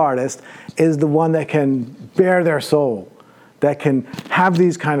true artist, is the one that can bare their soul, that can have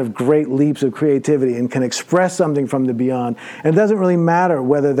these kind of great leaps of creativity and can express something from the beyond. And it doesn't really matter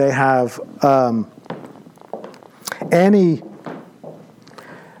whether they have any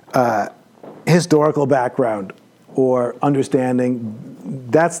historical background or understanding.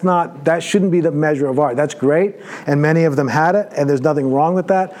 That shouldn't be the measure of art. That's great, and many of them had it, and there's nothing wrong with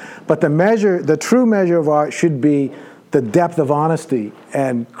that. But the true measure of art should be the depth of honesty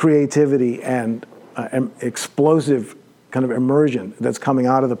and creativity and explosive kind of immersion that's coming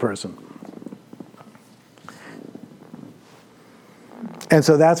out of the person. And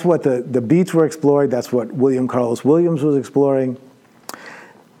so that's what the beats were exploring. That's what William Carlos Williams was exploring.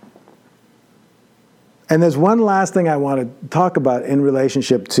 And there's one last thing I want to talk about in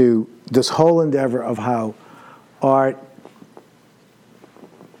relationship to this whole endeavor of how art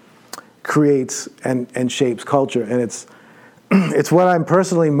creates and shapes culture. And it's what I'm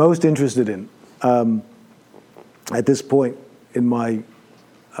personally most interested in at this point in my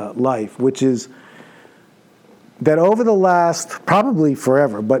life, which is that over the last, probably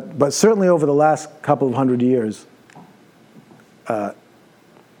forever, but certainly over the last couple of hundred years,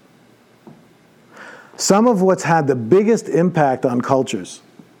 some of what's had the biggest impact on cultures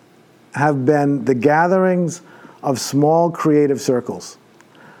have been the gatherings of small creative circles,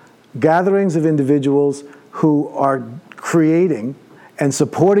 gatherings of individuals who are creating and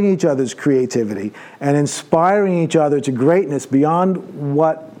supporting each other's creativity and inspiring each other to greatness beyond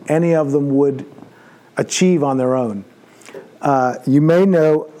what any of them would achieve on their own. You may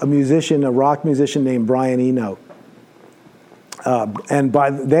know a rock musician named Brian Eno.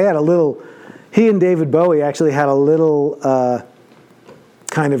 They had a little he and David Bowie actually had a little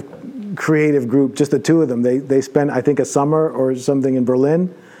kind of creative group, just the two of them. They spent, I think, a summer or something in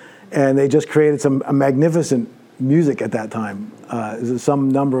Berlin, and they just created some magnificent music at that time,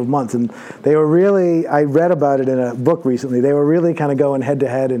 some number of months. And they were really, I read about it in a book recently, they were really kind of going head to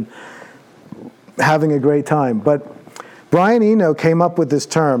head and having a great time. But Brian Eno came up with this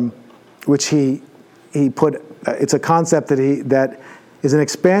term, which he put, it's a concept that is an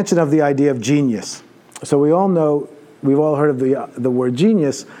expansion of the idea of genius. So we all know, we've all heard of the word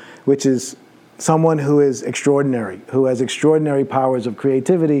genius, which is someone who is extraordinary, who has extraordinary powers of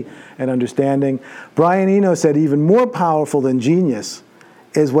creativity and understanding. Brian Eno said even more powerful than genius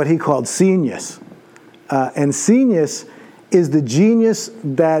is what he called scenius. And scenius is the genius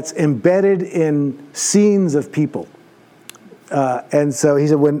that's embedded in scenes of people. And so he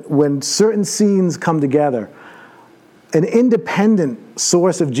said when certain scenes come together, an independent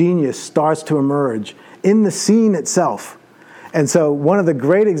source of genius starts to emerge in the scene itself. And so one of the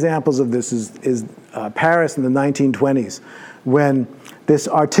great examples of this is Paris in the 1920s, when this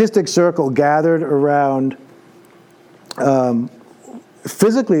artistic circle gathered around,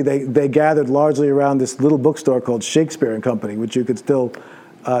 physically they gathered largely around this little bookstore called Shakespeare and Company, which you could still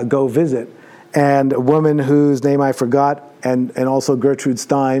go visit. And a woman whose name I forgot, and also Gertrude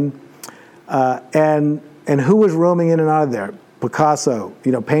Stein, and who was roaming in and out of there? Picasso,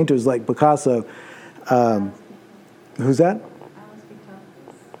 painters like Picasso. Who's that?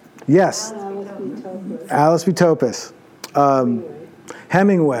 Yes, Alice B. Topus,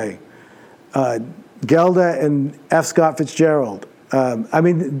 Hemingway, Gelda and F. Scott Fitzgerald.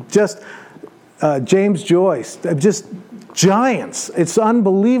 Just James Joyce, just giants. It's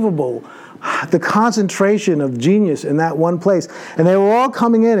unbelievable, the concentration of genius in that one place. And they were all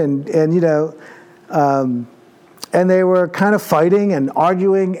coming in and they were kind of fighting and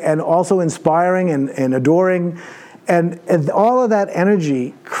arguing and also inspiring and adoring. And all of that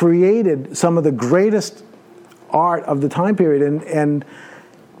energy created some of the greatest art of the time period, and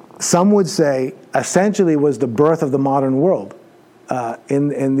some would say essentially was the birth of the modern world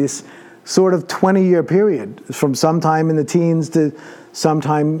in this sort of 20-year period, from sometime in the teens to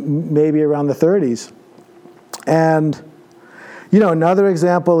sometime maybe around the 30s. And another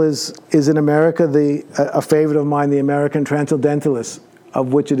example is in America, a favorite of mine, the American Transcendentalists,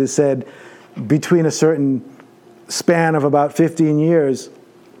 of which it is said between a certain span of about 15 years,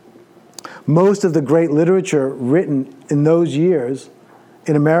 most of the great literature written in those years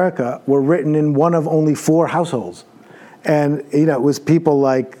in America were written in one of only 4 households. And, it was people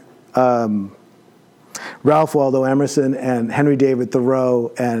like Ralph Waldo Emerson and Henry David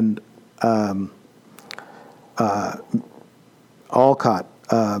Thoreau and Alcott,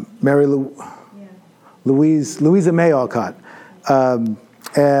 Louisa May Alcott,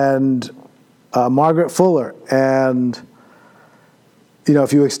 and Margaret Fuller, and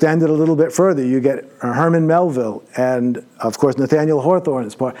if you extend it a little bit further, you get Herman Melville, and of course Nathaniel Hawthorne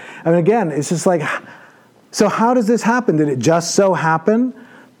is part. Again, it's just like, so how does this happen? Did it just so happen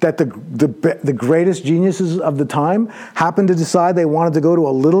that the greatest geniuses of the time happened to decide they wanted to go to a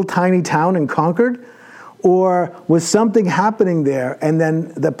little tiny town in Concord? Or was something happening there, and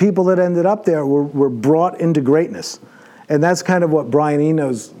then the people that ended up there were brought into greatness? And that's kind of what Brian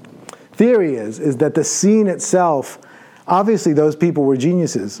Eno's theory is that the scene itself, obviously those people were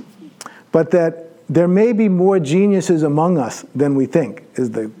geniuses, but that there may be more geniuses among us than we think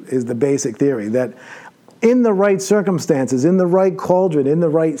is the basic theory. That in the right circumstances, in the right cauldron, in the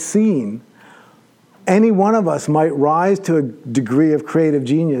right scene, any one of us might rise to a degree of creative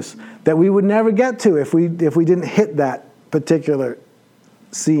genius that we would never get to if we didn't hit that particular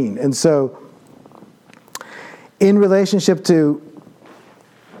scene. And so, in relationship to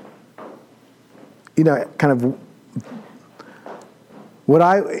kind of what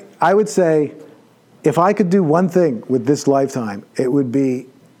I would say, if I could do one thing with this lifetime, it would be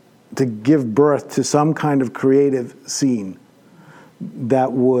to give birth to some kind of creative scene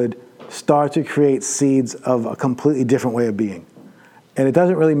that would start to create seeds of a completely different way of being. And it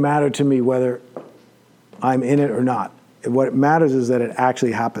doesn't really matter to me whether I'm in it or not. What matters is that it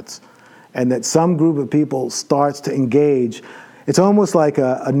actually happens, and that some group of people starts to engage. It's almost like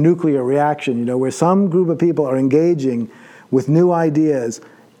a nuclear reaction, where some group of people are engaging with new ideas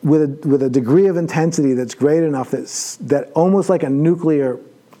with a degree of intensity that's great enough that almost like a nuclear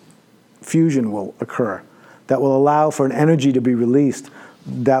fusion will occur, that will allow for an energy to be released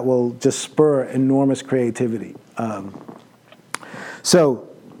that will just spur enormous creativity. So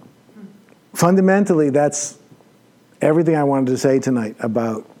fundamentally, that's everything I wanted to say tonight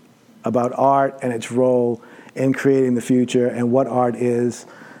about art and its role in creating the future and what art is.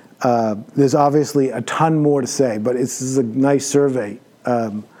 There's obviously a ton more to say, but this is a nice survey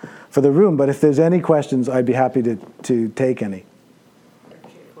for the room. But if there's any questions, I'd be happy to take any.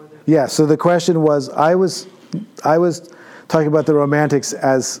 Yeah, so the question was, I was talking about the Romantics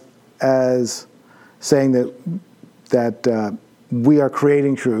as saying that we are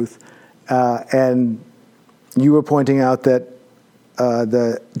creating truth, and you were pointing out that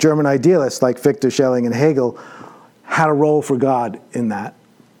the German idealists like Fichte, Schelling, and Hegel had a role for God in that,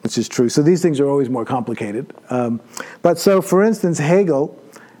 which is true. So these things are always more complicated. But so, for instance, Hegel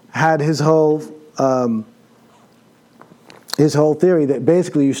had his whole theory that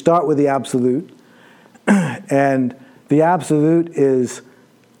basically you start with the absolute, and the absolute is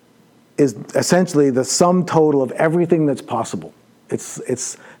essentially the sum total of everything that's possible.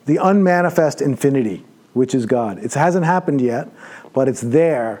 It's the unmanifest infinity, which is God. It hasn't happened yet, but it's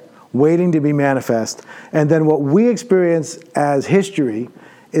there, waiting to be manifest. And then what we experience as history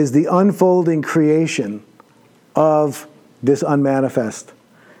is the unfolding creation of this unmanifest.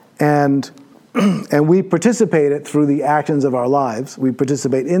 And we participate it through the actions of our lives. We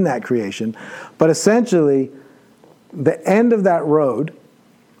participate in that creation. But essentially, the end of that road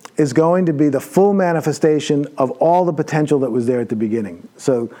is going to be the full manifestation of all the potential that was there at the beginning.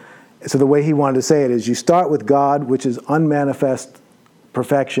 So the way he wanted to say it is you start with God, which is unmanifest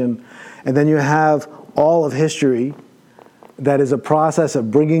perfection, and then you have all of history that is a process of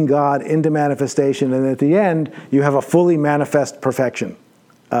bringing God into manifestation, and at the end, you have a fully manifest perfection.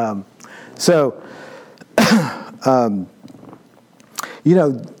 The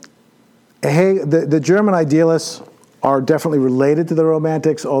German idealists are definitely related to the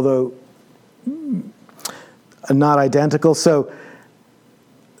Romantics, although not identical. So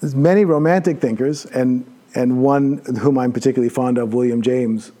many Romantic thinkers, and one whom I'm particularly fond of, William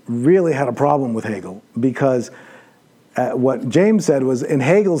James, really had a problem with Hegel, because what James said was, in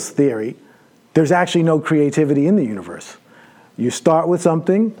Hegel's theory, there's actually no creativity in the universe. You start with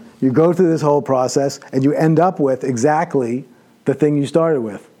something, you go through this whole process, and you end up with exactly the thing you started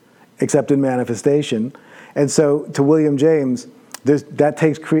with, except in manifestation. And so, to William James,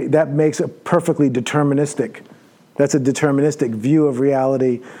 that makes it perfectly deterministic. That's a deterministic view of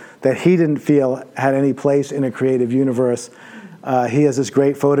reality that he didn't feel had any place in a creative universe. He has this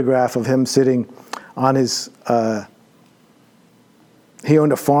great photograph of him sitting on his... he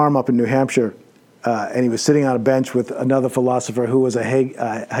owned a farm up in New Hampshire, and he was sitting on a bench with another philosopher who was a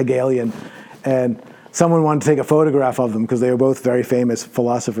Hegelian, and someone wanted to take a photograph of them because they were both very famous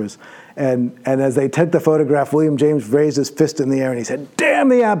philosophers. And as they took the photograph, William James raised his fist in the air and he said, "Damn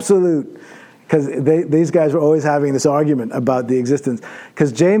the absolute!" Because these guys were always having this argument about the existence.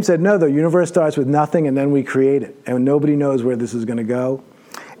 Because James said, no, the universe starts with nothing and then we create it. And nobody knows where this is going to go.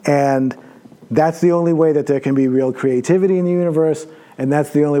 And that's the only way that there can be real creativity in the universe. And that's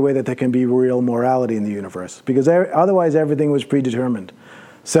the only way that there can be real morality in the universe. Because otherwise everything was predetermined.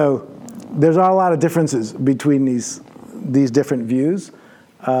 So there's a lot of differences between these different views.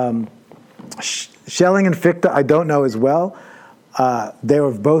 Schelling and Fichte, I don't know as well. They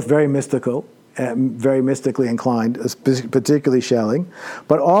were both very mystical, very mystically inclined, particularly Schelling.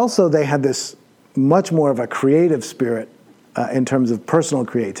 But also they had this much more of a creative spirit in terms of personal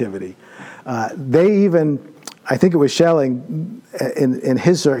creativity. They even, I think it was Schelling, in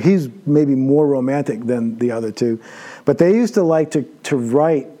his, he's maybe more romantic than the other two, but they used to like to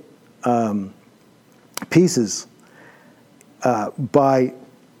write pieces by,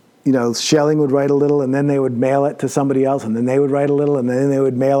 Schelling would write a little, and then they would mail it to somebody else, and then they would write a little, and then they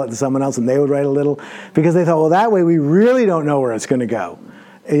would mail it to someone else, and they would write a little, because they thought, well, that way we really don't know where it's going to go.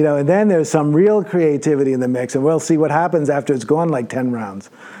 And then there's some real creativity in the mix, and we'll see what happens after it's gone like 10 rounds.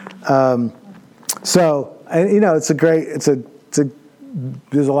 There's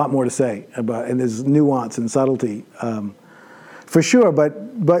a lot more to say about, and there's nuance and subtlety, for sure,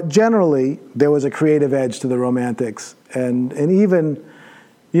 but generally, there was a creative edge to the Romantics, and even,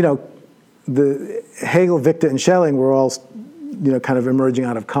 the Hegel, Fichte, and Schelling were all, kind of emerging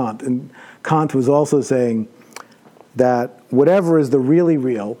out of Kant. And Kant was also saying that whatever is the really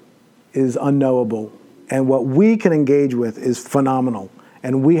real is unknowable, and what we can engage with is phenomenal,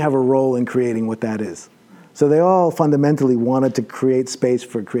 and we have a role in creating what that is. So they all fundamentally wanted to create space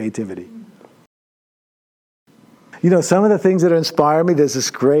for creativity. Some of the things that inspire me, there's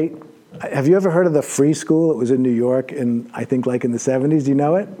this great, have you ever heard of the Free School? It was in New York I think in the 70s. Do you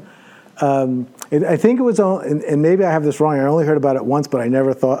know it? I think it was, and maybe I have this wrong, I only heard about it once, but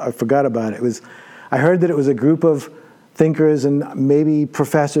I forgot about it. I heard that it was a group of thinkers and maybe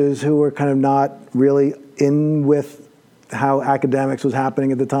professors who were kind of not really in with how academics was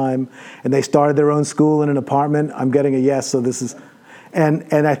happening at the time, and they started their own school in an apartment. I'm getting a yes, so this is,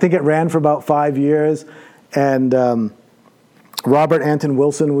 And I think it ran for about 5 years. And Robert Anton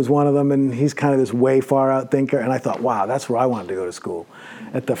Wilson was one of them, and he's kind of this way far out thinker. And I thought, wow, that's where I wanted to go to school.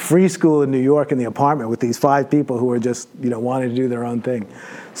 At the free school in New York in the apartment with these 5 people who were just, wanting to do their own thing.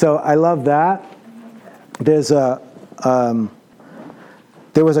 So I love that. There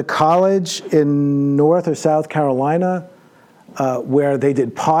was a college in North or South Carolina where they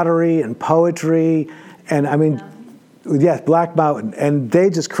did pottery and poetry. And I mean, yes, Black Mountain. And they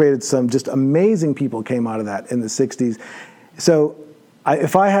just created some just amazing people came out of that in the 60s. So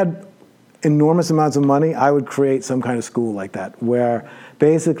if I had enormous amounts of money, I would create some kind of school like that, where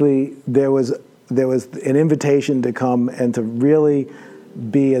basically there was an invitation to come and to really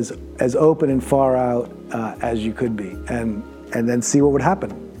be as open and far out as you could be, and then see what would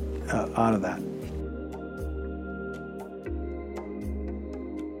happen out of that.